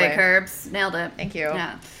segue, Curbs. Nailed it. Thank you.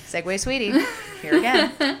 Yeah. Segue, sweetie. Here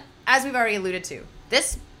again. As we've already alluded to,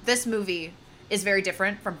 this movie is very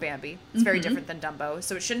different from Bambi. It's very different than Dumbo.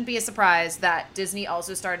 So it shouldn't be a surprise that Disney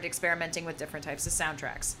also started experimenting with different types of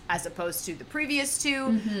soundtracks. As opposed to the previous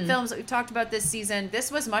two films that we've talked about this season, this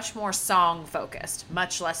was much more song-focused,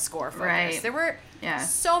 much less score-focused. Right. There were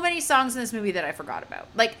so many songs in this movie that I forgot about.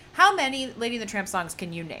 Like, how many Lady and the Tramp songs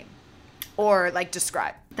can you name? Or, like,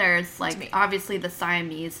 describe? There's, like, obviously the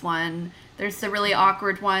Siamese one. There's the really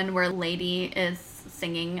awkward one where Lady is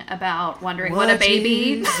singing about wondering what a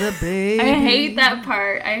baby. Is a baby? I hate that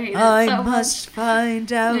part. I hate it so much. I must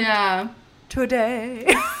find out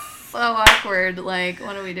today. So awkward. Like,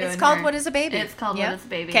 what are we doing It's called here? What is a Baby? It's called What is a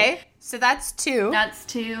Baby. Okay, so that's two. That's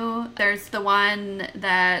two. There's the one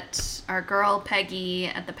that our girl Peggy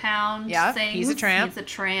at the Pound sings. He's a tramp. He's a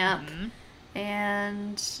tramp.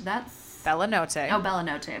 And that's... Bella Notte. Oh, Bella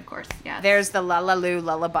Notte, of course. Yeah. There's the La La Loo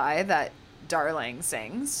lullaby that Darling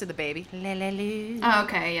sings to the baby. La La Loo. Oh,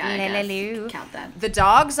 okay, yeah, La La I Loo. guess. Count that. The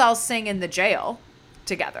dogs all sing in the jail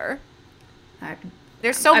together.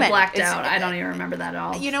 There's so many. I blacked out. I don't even remember that at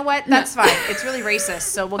all. You know what? That's fine. It's really racist,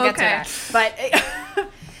 so we'll get to that. But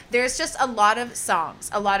there's just a lot of songs,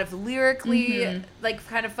 a lot of lyrically, like,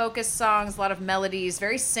 kind of focused songs, a lot of melodies,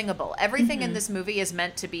 very singable. Everything in this movie is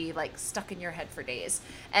meant to be, like, stuck in your head for days.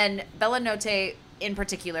 And Bella Notte, in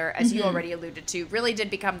particular, as you already alluded to, really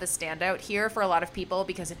did become the standout here for a lot of people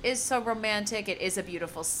because it is so romantic. It is a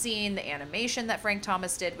beautiful scene. The animation that Frank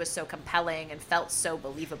Thomas did was so compelling and felt so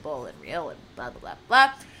believable and real and blah, blah,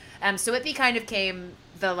 blah, blah. So it kind of came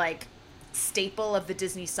the, like, staple of the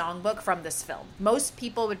Disney songbook from this film. Most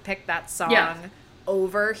people would pick that song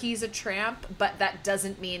over He's a Tramp, but that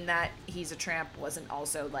doesn't mean that He's a Tramp wasn't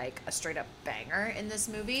also, like, a straight up banger in this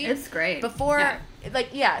movie. It's great.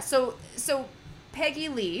 So Peggy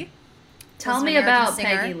Lee. Tell me about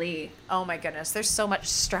Peggy Lee. Oh my goodness, there's so much.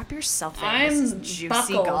 Strap yourself in. I'm this is juicy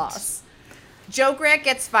buckled. goss. Joe Grant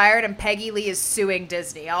gets fired and Peggy Lee is suing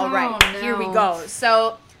Disney. All right, here we go.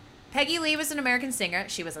 So Peggy Lee was an American singer.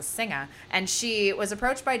 She was a singer. And she was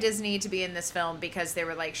approached by Disney to be in this film because they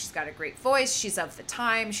were like, she's got a great voice. She's of the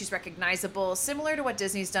time. She's recognizable. Similar to what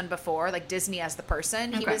Disney's done before, like Disney as the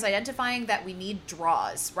person. He was identifying that we need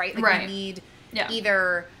draws, right? Like we need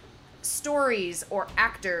either stories or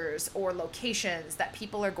actors or locations that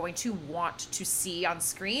people are going to want to see on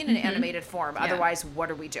screen in animated form. Otherwise, what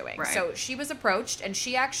are we doing? Right. So she was approached, and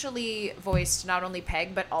she actually voiced not only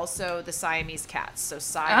Peg, but also the Siamese cats. So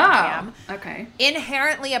Cy and Pam. Okay.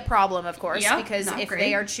 Inherently a problem, of course, because if great.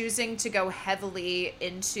 they are choosing to go heavily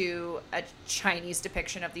into a Chinese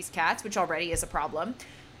depiction of these cats, which already is a problem,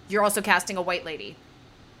 you're also casting a white lady.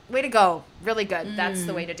 Way to go. Really good. That's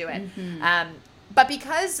the way to do it. But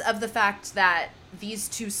because of the fact that these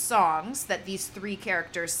two songs that these three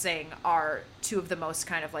characters sing are two of the most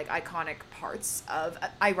kind of like iconic parts of,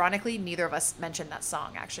 ironically, neither of us mentioned that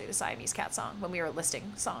song, actually, the Siamese Cat song, when we were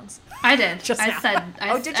listing songs. I did. Just I now.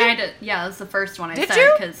 said. Did you? I did. Yeah, that's the first one I Did said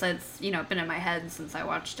you? because it's been in my head since I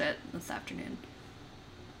watched it this afternoon.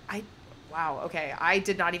 Wow, okay. I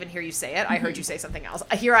did not even hear you say it. I heard you say something else.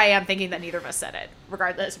 Here I am thinking that neither of us said it.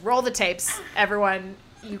 Regardless, roll the tapes, everyone.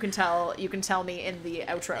 You can tell me in the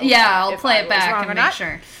outro. Yeah, I'll if play I it was back wrong and or make not.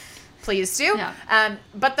 sure. Please do. Yeah.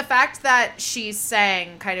 But the fact that she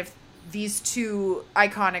sang kind of these two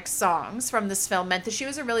iconic songs from this film meant that she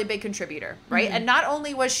was a really big contributor, right? And not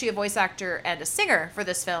only was she a voice actor and a singer for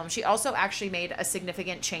this film, she also actually made a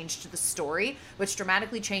significant change to the story, which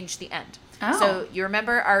dramatically changed the end. Oh. So you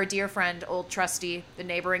remember our dear friend, Old Trusty, the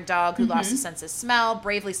neighboring dog who lost his sense of smell,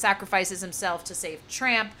 bravely sacrifices himself to save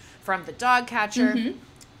Tramp from the dog catcher,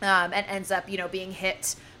 and ends up, being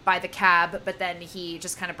hit by the cab, but then he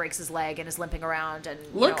just kind of breaks his leg and is limping around, and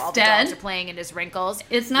Looks all dead. the dogs are playing in his wrinkles.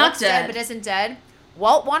 It's not Looks dead. but isn't dead.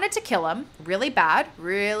 Walt wanted to kill him really bad,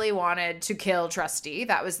 really wanted to kill Trusty.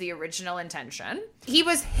 That was the original intention. He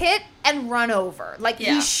was hit and run over. Like,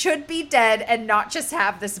 he should be dead and not just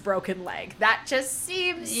have this broken leg. That just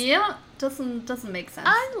seems... Yeah, doesn't make sense.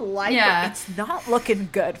 Unlikely. Yeah. It's not looking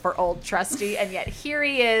good for old Trusty, and yet here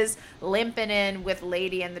he is, limping in with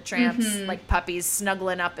Lady and the Tramps, like puppies,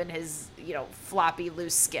 snuggling up in his, floppy,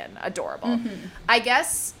 loose skin. Adorable. I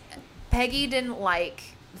guess Peggy didn't like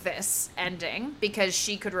this ending because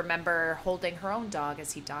she could remember holding her own dog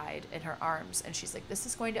as he died in her arms, and she's like, this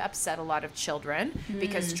is going to upset a lot of children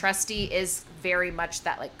because Trusty is very much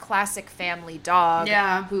that like classic family dog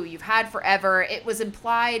who you've had forever. It was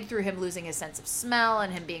implied through him losing his sense of smell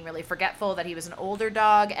and him being really forgetful that he was an older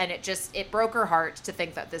dog, and it broke her heart to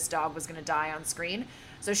think that this dog was going to die on screen.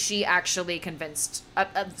 So she actually convinced,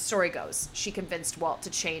 the story goes, she convinced Walt to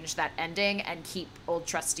change that ending and keep old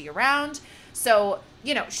Trusty around. So,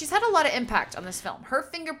 she's had a lot of impact on this film. Her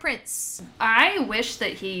fingerprints. I wish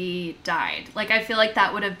that he died. Like, I feel like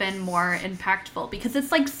that would have been more impactful because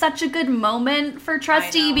it's, like, such a good moment for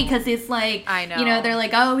Trusty because he's, like, I know. They're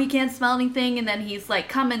like, oh, he can't smell anything, and then he's, like,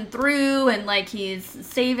 coming through and, like, he's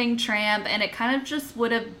saving Tramp, and it kind of just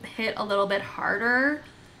would have hit a little bit harder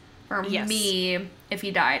for me if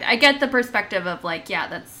he died. I get the perspective of, like,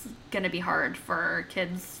 that's going to be hard for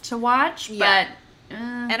kids to watch, but...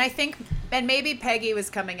 And I think, and maybe Peggy was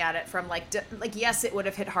coming at it from yes, it would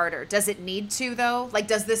have hit harder. Does it need to, though? Like,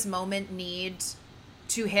 does this moment need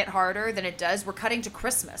to hit harder than it does? We're cutting to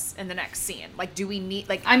Christmas in the next scene. Like, do we need,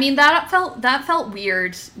 like... I mean, that felt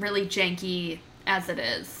weird, really janky as it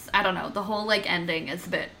is. I don't know. The whole, like, ending is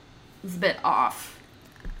a bit off.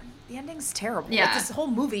 The ending's terrible. Yeah. Like, this whole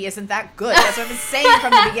movie isn't that good. That's what I've been saying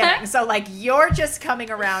from the beginning. So, like, you're just coming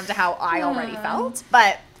around to how I already felt.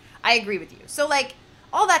 But I agree with you. So, like...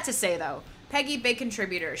 All that to say, though, Peggy, big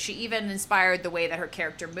contributor. She even inspired the way that her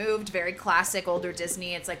character moved. Very classic, older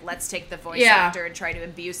Disney. It's like, let's take the voice actor and try to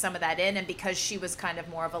imbue some of that in. And because she was kind of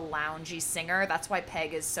more of a loungy singer, that's why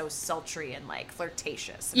Peg is so sultry and, like,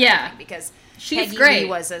 flirtatious. And because she's Peggy great.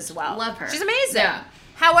 was as well. Love her. She's amazing. Yeah.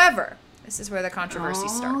 However, this is where the controversy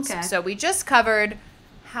starts. Okay. So we just covered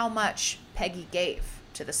how much Peggy gave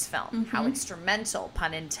to this film. How instrumental,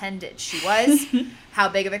 pun intended, she was. How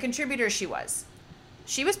big of a contributor she was.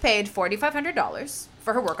 She was paid $4,500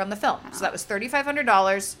 for her work on the film. So that was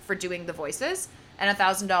 $3,500 for doing the voices and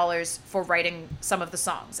 $1,000 for writing some of the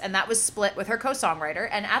songs. And that was split with her co-songwriter.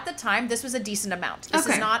 And at the time, this was a decent amount. This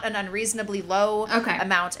is not an unreasonably low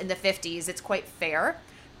amount in the 50s. It's quite fair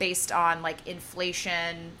based on, like,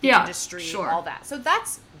 inflation, the industry, all that. So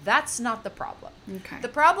that's not the problem. Okay. The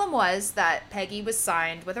problem was that Peggy was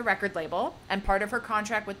signed with a record label, and part of her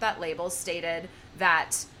contract with that label stated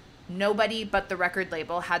that nobody but the record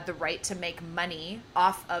label had the right to make money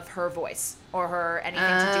off of her voice or her anything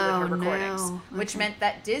to do with her recordings, which meant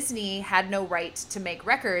that Disney had no right to make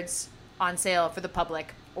records on sale for the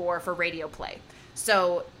public or for radio play.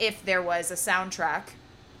 So if there was a soundtrack,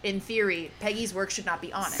 in theory, Peggy's work should not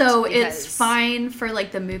be on it. So it's fine for,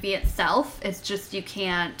 like, the movie itself. It's just you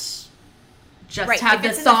can't just have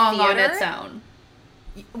the song on its own.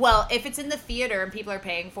 Well, if it's in the theater and people are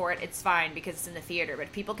paying for it, it's fine because it's in the theater. But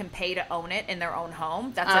if people can pay to own it in their own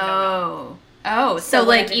home, that's a no-no. Oh, so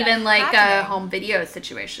like even like a home video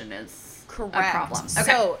situation is a problem. Okay.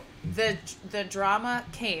 So the drama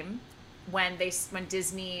came when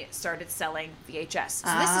Disney started selling VHS.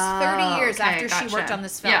 So this is 30 years after she worked on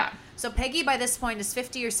this film. Yeah. So Peggy by this point is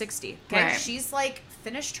 50 or 60. Okay, right. She's like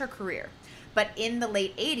finished her career. But in the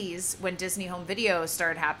late 80s, when Disney Home Video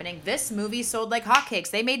started happening, this movie sold like hotcakes.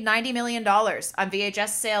 They made $90 million on VHS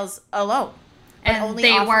sales alone. And only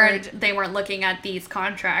they weren't looking at these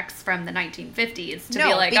contracts from the 1950s to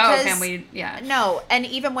be like, oh, can we, No, and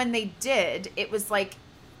even when they did, it was like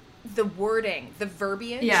the wording, the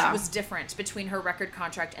verbiage was different between her record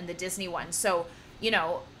contract and the Disney one. So,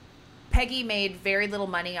 Peggy made very little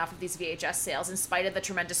money off of these VHS sales in spite of the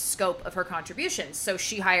tremendous scope of her contributions. So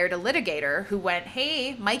she hired a litigator who went,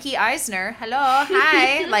 hey, Mikey Eisner, hello,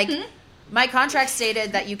 hi. Like, my contract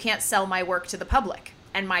stated that you can't sell my work to the public,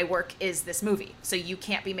 and my work is this movie. So you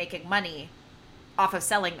can't be making money off of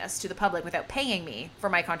selling this to the public without paying me for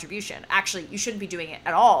my contribution. Actually, you shouldn't be doing it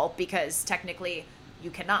at all because technically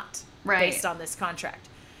you cannot based on this contract.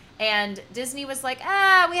 And Disney was like,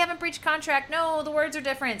 we haven't breached contract. No, the words are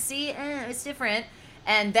different. See, it's different.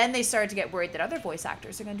 And then they started to get worried that other voice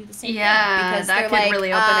actors are going to do the same thing. Yeah, because that could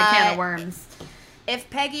really open a can of worms. If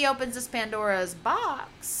Peggy opens this Pandora's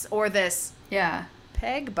box, or this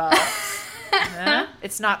Peg box,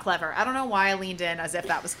 it's not clever. I don't know why I leaned in as if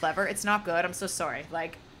that was clever. It's not good. I'm so sorry.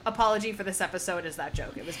 Like, apology for this episode is that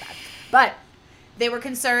joke. It was bad. But they were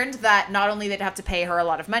concerned that not only they'd have to pay her a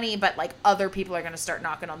lot of money, but like other people are going to start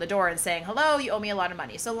knocking on the door and saying, hello, you owe me a lot of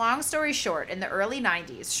money. So long story short, in the early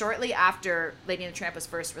 90s, shortly after Lady and the Tramp was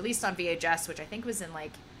first released on VHS, which I think was in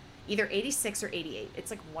like either 86 or 88.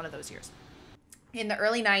 It's like one of those years. In the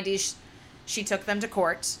early 90s, she took them to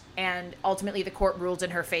court, and ultimately the court ruled in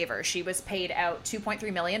her favor. She was paid out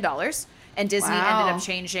 $2.3 million, and Disney ended up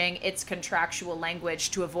changing its contractual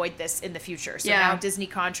language to avoid this in the future. So now Disney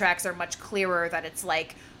contracts are much clearer that it's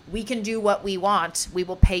like, we can do what we want. We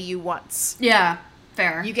will pay you once. Yeah,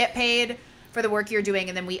 fair. You get paid for the work you're doing,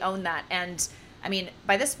 and then we own that. And, I mean,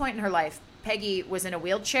 by this point in her life, Peggy was in a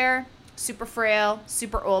wheelchair, super frail,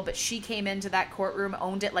 super old, but she came into that courtroom,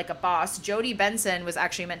 owned it like a boss. Jodie Benson was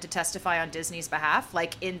actually meant to testify on Disney's behalf,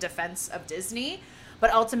 like in defense of Disney,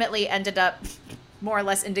 but ultimately ended up more or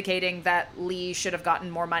less indicating that Lee should have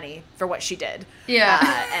gotten more money for what she did.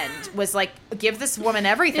 Yeah. And was like, give this woman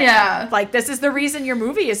everything. Yeah. Like, this is the reason your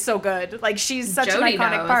movie is so good. Like, she's such an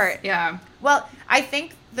iconic part. Yeah. Well, I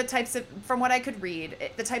think the types of, from what I could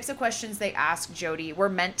read, the types of questions they asked Jodie were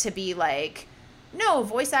meant to be like, no,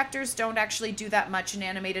 voice actors don't actually do that much in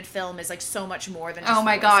animated film. Is like so much more than just oh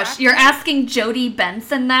my voice gosh, acting. You're asking Jodie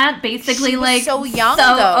Benson that? Basically, she was like so young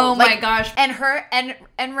though. Oh like, my gosh. And her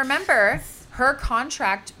and remember, her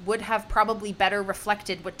contract would have probably better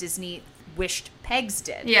reflected what Disney wished Pegs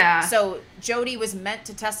did. Yeah. So Jodie was meant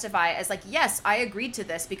to testify as like, yes, I agreed to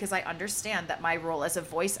this because I understand that my role as a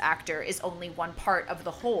voice actor is only one part of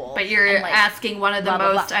the whole. But you're like, asking one of the blah,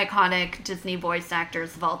 blah, most blah. iconic Disney voice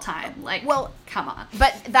actors of all time. Like, well, come on.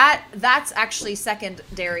 But that's actually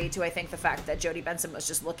secondary to, I think, the fact that Jodie Benson was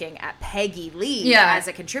just looking at Peggy Lee as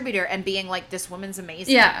a contributor and being like, this woman's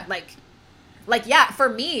amazing. Yeah. Like, yeah, for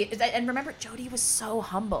me, and remember, Jodie was so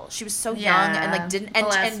humble. She was so young and like didn't,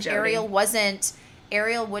 and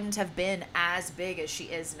Ariel wouldn't have been as big as she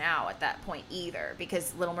is now at that point either,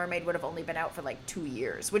 because Little Mermaid would have only been out for like 2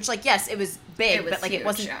 years, which like, yes, it was big, but like huge, it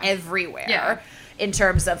wasn't everywhere in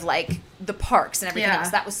terms of like the parks and everything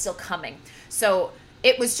else. That was still coming. So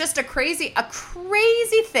it was just a crazy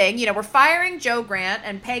thing. You know, we're firing Joe Grant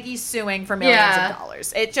and Peggy's suing for millions of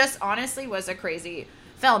dollars. It just honestly was a crazy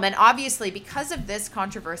film. And obviously, because of this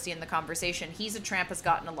controversy in the conversation, He's a Tramp has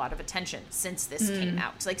gotten a lot of attention since this came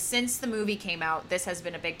out. Like, since the movie came out, this has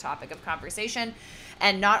been a big topic of conversation.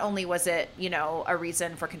 And not only was it, you know, a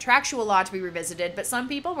reason for contractual law to be revisited, but some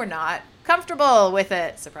people were not comfortable with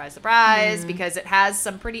it. Surprise, surprise, because it has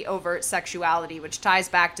some pretty overt sexuality, which ties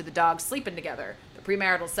back to the dogs sleeping together, the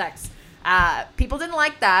premarital sex. People didn't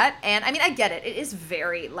like that. And, I mean, I get it. It is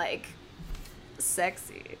very, like,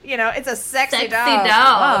 sexy. You know, it's a sexy dog.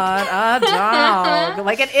 What a dog.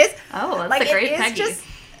 Like, it is. Oh, that's like, a great Peggy. Just,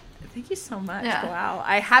 thank you so much. Yeah. Wow.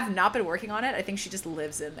 I have not been working on it. I think she just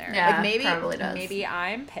lives in there. Yeah, like, maybe, probably does. Maybe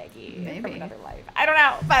I'm Peggy from Maybe. another life. I don't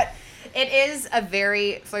know. But it is a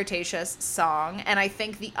very flirtatious song. And I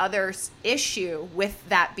think the other issue with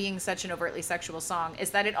that being such an overtly sexual song is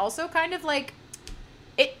that it also kind of like,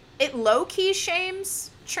 it low-key shames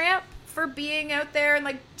Tramp for being out there and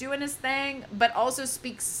like doing his thing, but also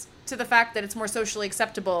speaks to the fact that it's more socially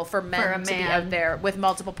acceptable for men to be out there with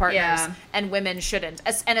multiple partners and women shouldn't.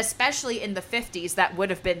 And especially in the 50s, that would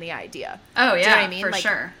have been the idea. Oh, yeah, do you know what I mean? for like,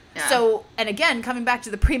 sure. Yeah. So, and again, coming back to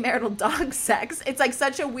the premarital dog sex, it's like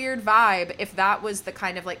such a weird vibe if that was the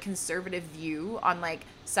kind of like conservative view on like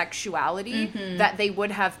sexuality that they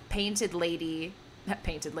would have painted ladies,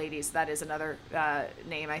 that is another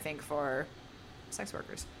name, I think, for sex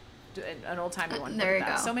workers. An old-timey one. There you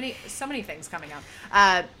go. go. So many things coming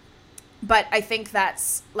out. But I think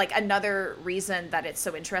that's like another reason that it's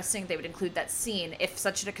so interesting. They would include that scene if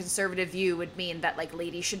such a conservative view would mean that like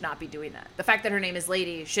Lady should not be doing that. The fact that her name is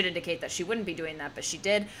Lady should indicate that she wouldn't be doing that, but she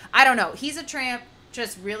did. I don't know. He's a Tramp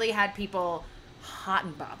just really had people hot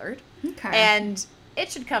and bothered. Okay. And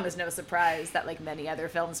it should come as no surprise that like many other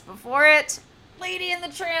films before it, Lady and the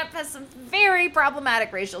Tramp has some very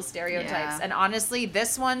problematic racial stereotypes. Yeah. And honestly,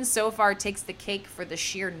 this one so far takes the cake for the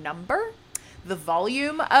sheer number. The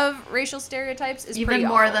volume of racial stereotypes is even pretty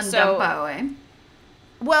more awful. than Dumbo, eh?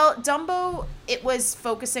 Well, Dumbo, it was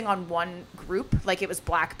focusing on one group. Like, it was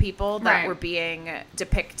black people that were being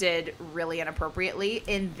depicted really inappropriately.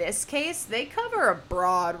 In this case, they cover a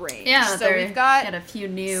broad range. Yeah, so we've got a few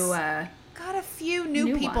new... got a few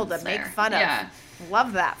new people to make fun of.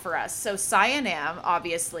 Love that for us. So Cyanam,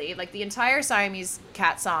 obviously, like the entire Siamese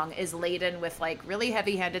cat song is laden with like really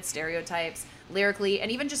heavy-handed stereotypes, lyrically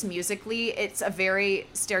and even just musically. It's a very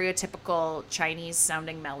stereotypical Chinese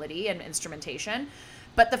sounding melody and instrumentation.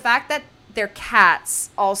 But the fact that their cats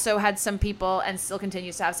also had some people, and still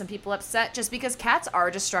continues to have some people upset, just because cats are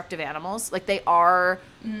destructive animals. Like, they are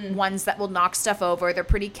ones that will knock stuff over. They're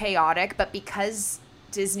pretty chaotic, but because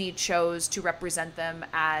Disney chose to represent them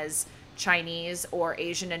as Chinese or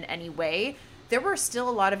Asian in any way, there were still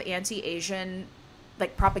a lot of anti-Asian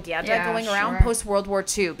like propaganda going around post World War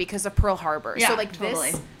II because of Pearl Harbor. So like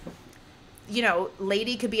this, you know,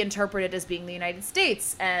 lady could be interpreted as being the United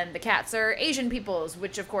States, and the cats are Asian peoples,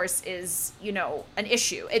 which of course is, you know, an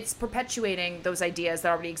issue. It's perpetuating those ideas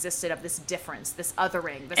that already existed of this difference, this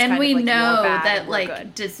othering. This and kind we of, like, know that like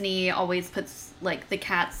good. Disney always puts like the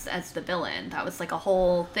cats as the villain. That was like a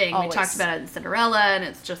whole thing. Always. We talked about it in Cinderella, and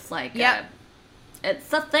it's just like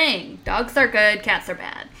it's a thing. Dogs are good, cats are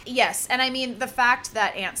bad. Yes, and I mean, the fact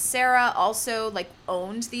that Aunt Sarah also, like,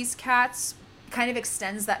 owned these cats kind of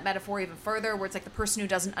extends that metaphor even further, where it's like the person who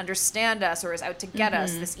doesn't understand us or is out to get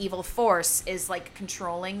us, this evil force, is, like,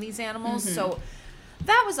 controlling these animals. So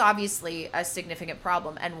that was obviously a significant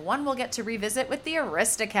problem, and one we'll get to revisit with the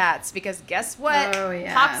Aristocats, because guess what? Oh,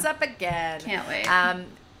 yeah. Pops up again. Can't wait.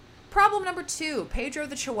 Problem number 2, Pedro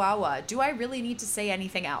the Chihuahua. Do I really need to say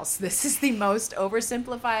anything else? This is the most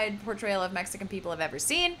oversimplified portrayal of Mexican people I've ever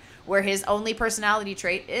seen, where his only personality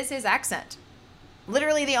trait is his accent.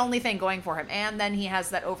 Literally the only thing going for him. And then he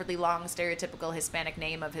has that overly long, stereotypical Hispanic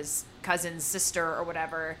name of his cousin's sister or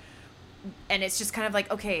whatever. And it's just kind of like,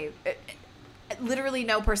 okay, literally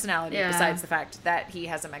no personality besides the fact that he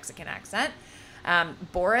has a Mexican accent.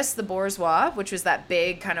 Boris the Bourgeois, which was that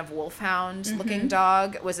big kind of wolfhound looking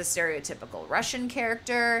dog, was a stereotypical Russian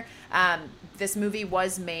character. This movie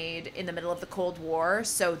was made in the middle of the Cold War,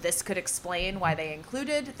 so this could explain why they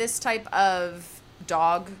included this type of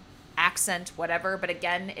dog accent, whatever. But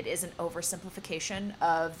again, it is an oversimplification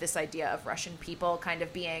of this idea of Russian people kind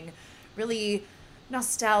of being really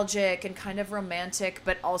nostalgic and kind of romantic,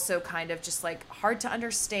 but also kind of just like hard to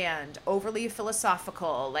understand, overly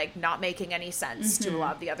philosophical, like not making any sense to a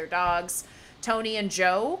lot of the other dogs. Tony and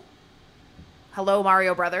Joe, hello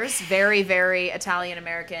Mario Brothers, very, very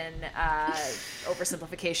Italian-American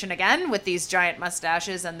oversimplification again with these giant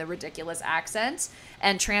mustaches and the ridiculous accents.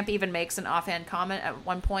 And Tramp even makes an offhand comment at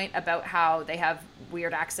one point about how they have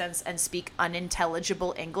weird accents and speak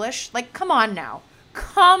unintelligible English. Like, come on now.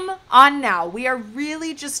 Come on now. We are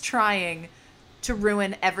really just trying to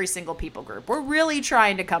ruin every single people group. We're really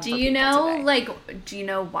trying to come for people today. Do you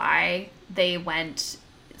know why they went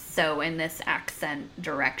so in this accent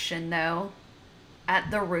direction, though? At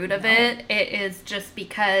the root of it is just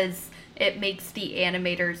because it makes the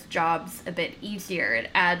animators' jobs a bit easier. It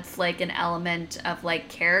adds, like, an element of, like,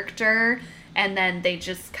 character, and then they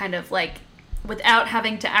just kind of, like, without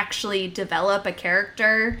having to actually develop a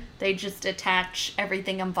character, they just attach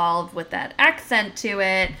everything involved with that accent to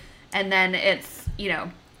it, and then it's, you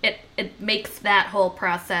know, it makes that whole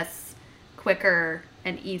process quicker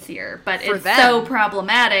and easier. But it's so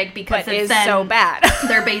problematic because it's then so bad.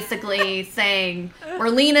 They're basically saying, we're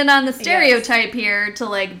leaning on the stereotype here to,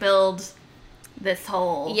 like, build this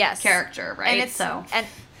whole character, right? And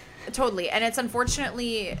totally. And it's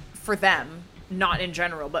unfortunately for them, not in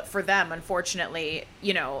general, but for them, unfortunately,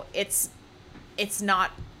 you know, it's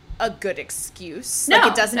not a good excuse.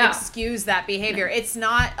 Like, it doesn't excuse that behavior. It's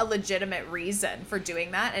not a legitimate reason for doing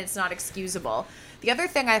that, and it's not excusable. The other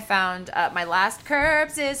thing I found, my last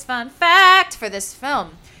Curbs is fun fact for this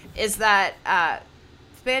film, is that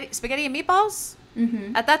spaghetti and meatballs,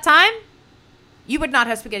 at that time, you would not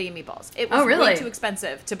have spaghetti and meatballs. It was way too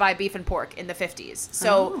expensive to buy beef and pork in the 50s.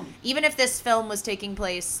 So even if this film was taking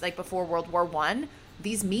place like before World War I,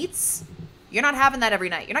 these meats, you're not having that every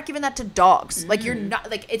night. You're not giving that to dogs. Like, you're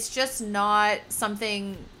not, like, it's just not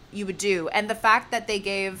something you would do. And the fact that they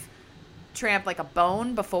gave Tramp like a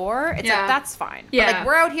bone before, it's like, that's fine. But, like,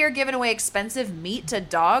 we're out here giving away expensive meat to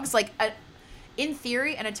dogs. Like, in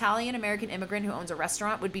theory, an Italian-American immigrant who owns a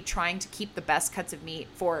restaurant would be trying to keep the best cuts of meat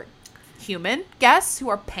for human guests who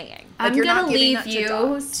are paying. Like, I'm going to leave you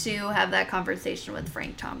to have that conversation with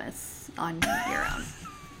Frank Thomas on your own.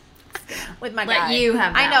 With my guy. Let you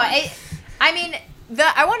have that. I know. I mean,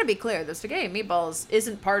 I want to be clear. The spaghetti and meatballs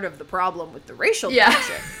isn't part of the problem with the racial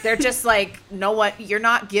tension. They're just like, you're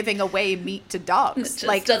not giving away meat to dogs. It just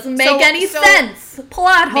like, doesn't make any sense.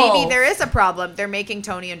 Plot hole. Maybe there is a problem. They're making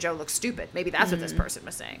Tony and Joe look stupid. Maybe that's what this person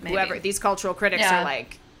was saying. Maybe. Whoever, these cultural critics are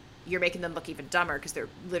like, you're making them look even dumber because they're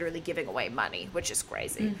literally giving away money, which is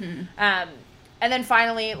crazy. And then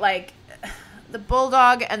finally, like, the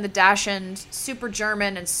bulldog and the dachshund, super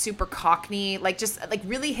German and super Cockney, like, just like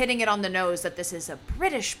really hitting it on the nose that this is a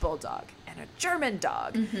British bulldog and a German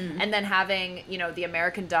dog. And then having, you know, the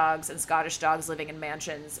American dogs and Scottish dogs living in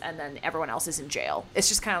mansions, and then everyone else is in jail. It's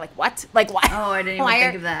just kind of like, what? Like, why? Oh, I didn't even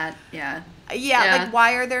think of that. Yeah. Yeah, like,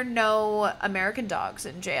 why are there no American dogs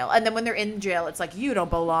in jail? And then when they're in jail, it's like, you don't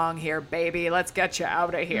belong here, baby. Let's get you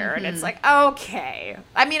out of here. And it's like, okay.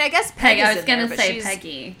 I mean, I guess Peggy's I was going to say she's,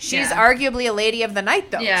 Peggy. She's arguably a lady of the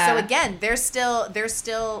night, though. Yeah. So again, they're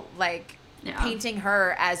still like painting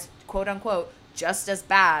her as, quote unquote, just as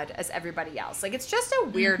bad as everybody else. Like, it's just a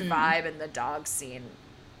weird vibe in the dog scene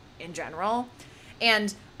in general.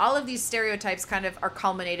 And all of these stereotypes kind of are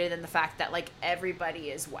culminated in the fact that, like, everybody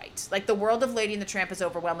is white. Like, the world of Lady and the Tramp is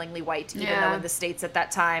overwhelmingly white, even though in the States at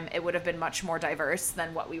that time it would have been much more diverse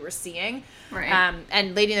than what we were seeing. Right.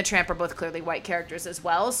 And Lady and the Tramp are both clearly white characters as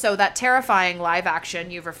well. So that terrifying live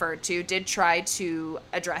action you've referred to did try to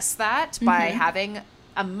address that by having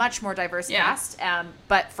a much more diverse cast.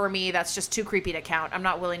 But for me, that's just too creepy to count. I'm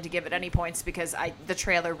not willing to give it any points because the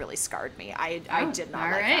trailer really scarred me. I did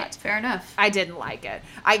not like that. Fair enough. I didn't like it.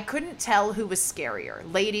 I couldn't tell who was scarier,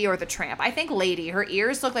 Lady or the Tramp. I think Lady, her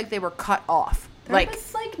ears looked like they were cut off. There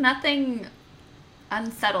was like nothing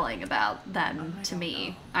unsettling about them to me.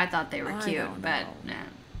 Know. I thought they were cute, but nah.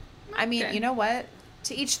 I mean, you know what?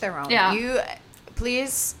 To each their own. Yeah. You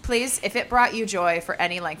please, if it brought you joy for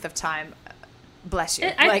any length of time, bless you.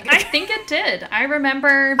 I think it did. I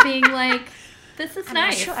remember being like, this is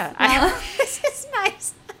nice. Sure. This is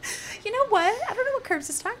nice. You know what? I don't know what Curbs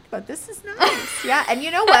is talking about. This is nice. Yeah, and you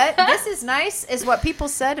know what? This is nice is what people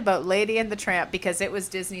said about Lady and the Tramp, because it was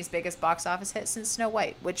Disney's biggest box office hit since Snow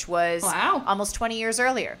White, which was almost 20 years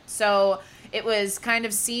earlier. So it was kind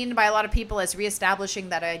of seen by a lot of people as reestablishing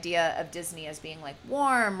that idea of Disney as being like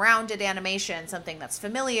warm, rounded animation, something that's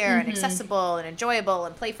familiar and accessible and enjoyable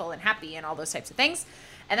and playful and happy and all those types of things.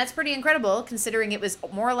 And that's pretty incredible considering it was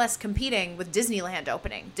more or less competing with Disneyland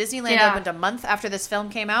opening. Disneyland opened a month after this film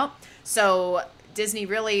came out. So Disney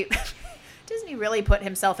really put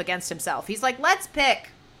himself against himself. He's like, let's pick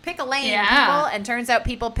a lane, people. And turns out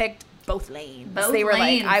people picked both lanes. They were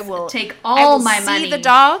lanes. Like, I will take all my money. See the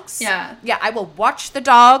dogs. Yeah. Yeah, I will watch the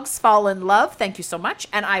dogs fall in love. Thank you so much.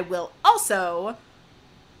 And I will also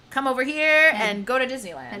come over here and go to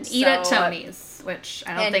Disneyland. And eat at Tony's, which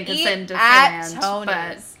I don't think is in Disneyland.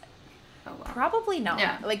 But probably not.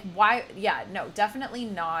 Yeah. Like, why? Yeah, no, definitely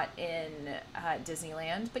not in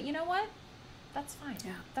Disneyland. But you know what? That's fine.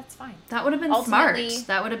 Yeah, that's fine. That would have been smart.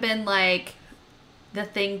 That would have been like the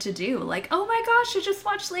thing to do. Like, oh my gosh, I just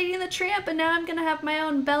watched Lady and the Tramp, and now I'm gonna have my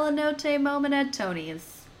own Bella Notte moment at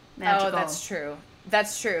Tony's. Magical. Oh, that's true.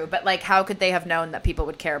 That's true. But like, how could they have known that people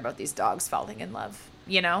would care about these dogs falling in love?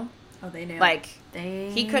 You know? Oh, they knew. Like,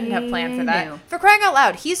 he couldn't have planned for that. For crying out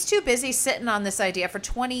loud, he's too busy sitting on this idea for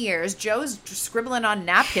 20 years. Joe's scribbling on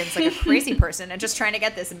napkins like a crazy person and just trying to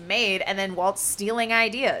get this made, and then Walt's stealing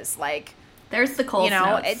ideas. Like, there's the Coles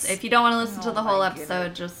notes. If you don't want to listen to the whole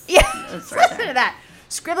episode, just listen to that.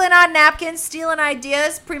 Scribbling on napkins, stealing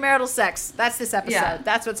ideas, premarital sex. That's this episode. Yeah.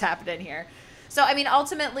 That's what's happening here. So, I mean,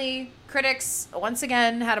 ultimately, critics, once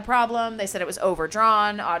again, had a problem. They said it was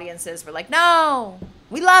overdrawn. Audiences were like, no,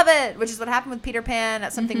 we love it, which is what happened with Peter Pan.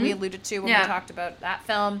 That's something we alluded to when we talked about that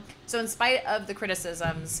film. So in spite of the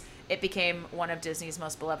criticisms, it became one of Disney's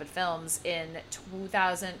most beloved films in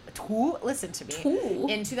 2002. Listen to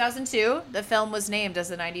me. In 2002, the film was named as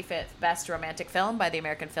the 95th Best Romantic Film by the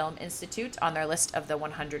American Film Institute on their list of the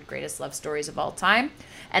 100 Greatest Love Stories of All Time.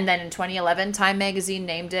 And then in 2011, Time Magazine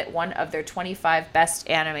named it one of their 25 Best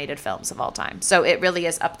Animated Films of all time. So it really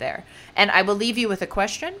is up there. And I will leave you with a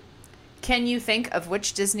question. Can you think of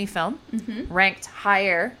which Disney film ranked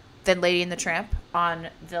higher than Lady and the Tramp on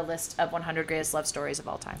the list of 100 Greatest Love Stories of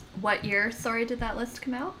all time? What year, did that list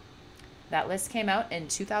come out? That list came out in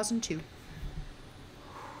 2002.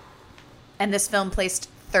 And this film placed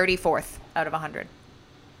 34th out of 100.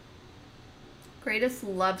 Greatest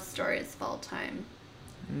love stories of all time.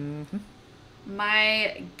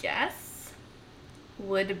 My guess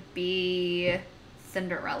would be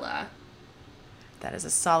Cinderella. That is a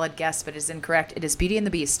solid guess, but it is incorrect. It is Beauty and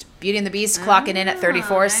the Beast. Beauty and the Beast clocking in at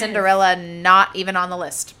 34. Nice. Cinderella not even on the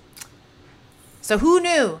list. So who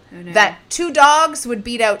knew that two dogs would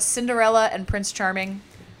beat out Cinderella and Prince Charming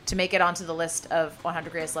to make it onto the list of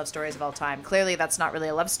 100 Greatest Love Stories of all time? Clearly, that's not really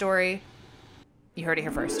a love story. You heard it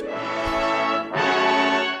here first.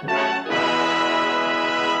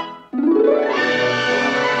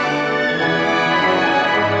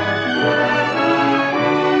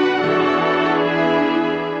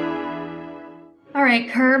 All right,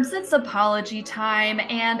 Curbs, it's apology time,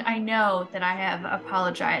 and I know that I have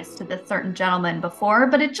apologized to this certain gentleman before,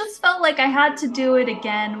 but it just felt like I had to do it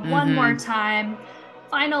again one more time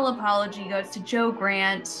final apology goes to Joe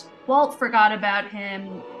Grant. Walt forgot about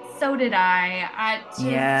him. So did I.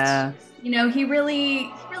 He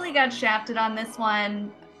really got shafted on this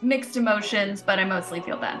one. Mixed emotions, but I mostly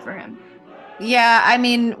feel bad for him. Yeah, I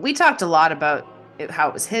mean, we talked a lot about how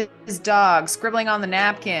it was his dog scribbling on the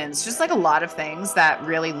napkins, just like a lot of things that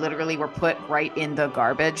really literally were put right in the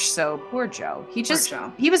garbage. So poor Joe. He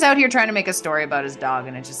was out here trying to make a story about his dog,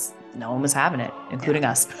 and no one was having it, including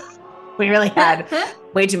us. We really had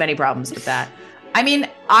way too many problems with that. I mean,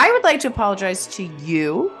 I would like to apologize to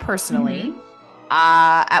you personally. Mm-hmm.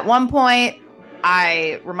 At one point,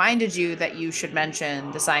 I reminded you that you should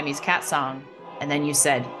mention the Siamese cat song, and then you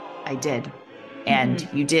said, I did. And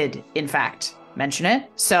you did, in fact, mention it.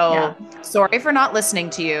 So sorry for not listening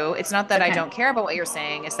to you. It's not that I don't care about what you're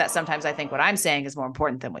saying. It's that sometimes I think what I'm saying is more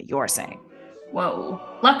important than what you're saying. Whoa.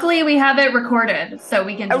 Luckily, we have it recorded, so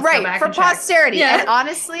we can just go back for and posterity. Yeah. And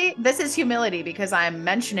honestly, this is humility because I'm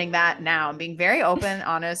mentioning that now. I'm being very open,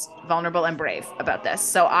 honest, vulnerable, and brave about this.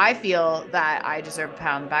 So I feel that I deserve a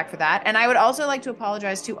pat on the back for that. And I would also like to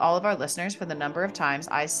apologize to all of our listeners for the number of times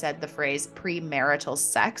I said the phrase premarital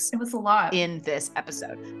sex. It was a lot in this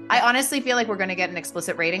episode. I honestly feel like we're going to get an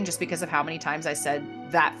explicit rating just because of how many times I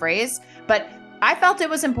said that phrase. But I felt it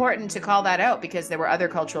was important to call that out because there were other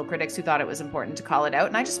cultural critics who thought it was important to call it out.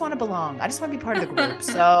 And I just want to belong. I just want to be part of the group.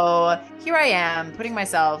 So here I am putting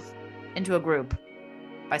myself into a group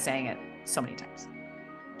by saying it so many times.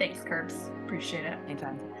 Thanks, Curbs. Appreciate it.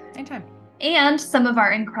 Anytime. And some of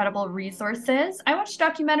our incredible resources. I watched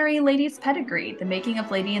documentary Lady's Pedigree, The Making of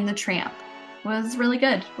Lady and the Tramp. It was really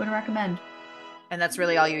good. Would recommend. And that's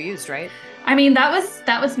really all you used, right? I mean, that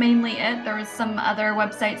was mainly it. There was some other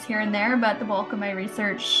websites here and there, but the bulk of my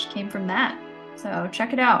research came from that. So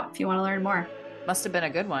check it out if you want to learn more. Must have been a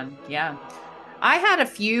good one. Yeah. I had a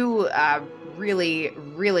few really,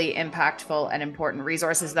 really impactful and important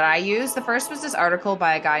resources that I used. The first was this article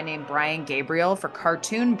by a guy named Brian Gabriel for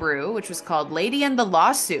Cartoon Brew, which was called Lady and the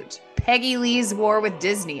Lawsuit, Peggy Lee's War with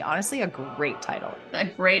Disney. Honestly, a great title. A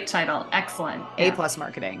great title. Excellent. A+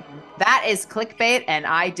 marketing. That is clickbait, and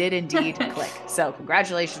I did indeed click. So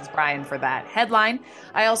congratulations, Brian, for that headline.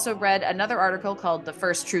 I also read another article called The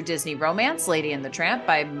First True Disney Romance, Lady and the Tramp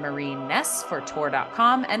by Marie Ness for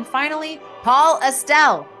Tor.com. And finally, Paul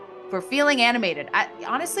Estelle for Feeling Animated.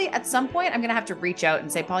 Honestly, at some point, I'm going to have to reach out and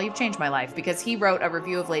say, Paul, you've changed my life, because he wrote a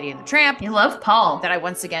review of Lady and the Tramp. You love Paul. That I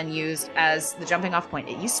once again used as the jumping off point.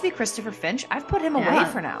 It used to be Christopher Finch. I've put him away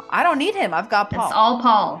for now. I don't need him. I've got Paul. It's all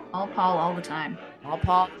Paul. All Paul all the time. All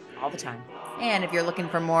Paul all the time. And if you're looking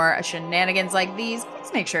for more shenanigans like these,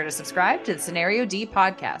 please make sure to subscribe to the Scenario D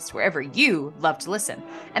podcast, wherever you love to listen.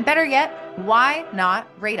 And better yet, why not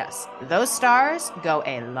rate us? Those stars go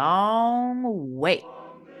a long way.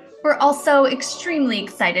 We're also extremely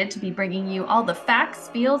excited to be bringing you all the facts,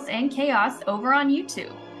 feels, and chaos over on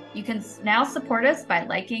YouTube. You can now support us by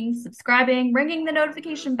liking, subscribing, ringing the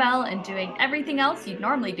notification bell, and doing everything else you'd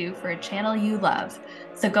normally do for a channel you love.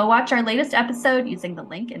 So go watch our latest episode using the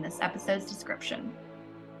link in this episode's description.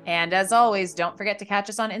 And as always, don't forget to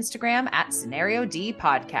catch us on Instagram at Scenario D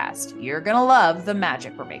Podcast. You're going to love the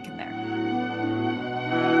magic we're making there.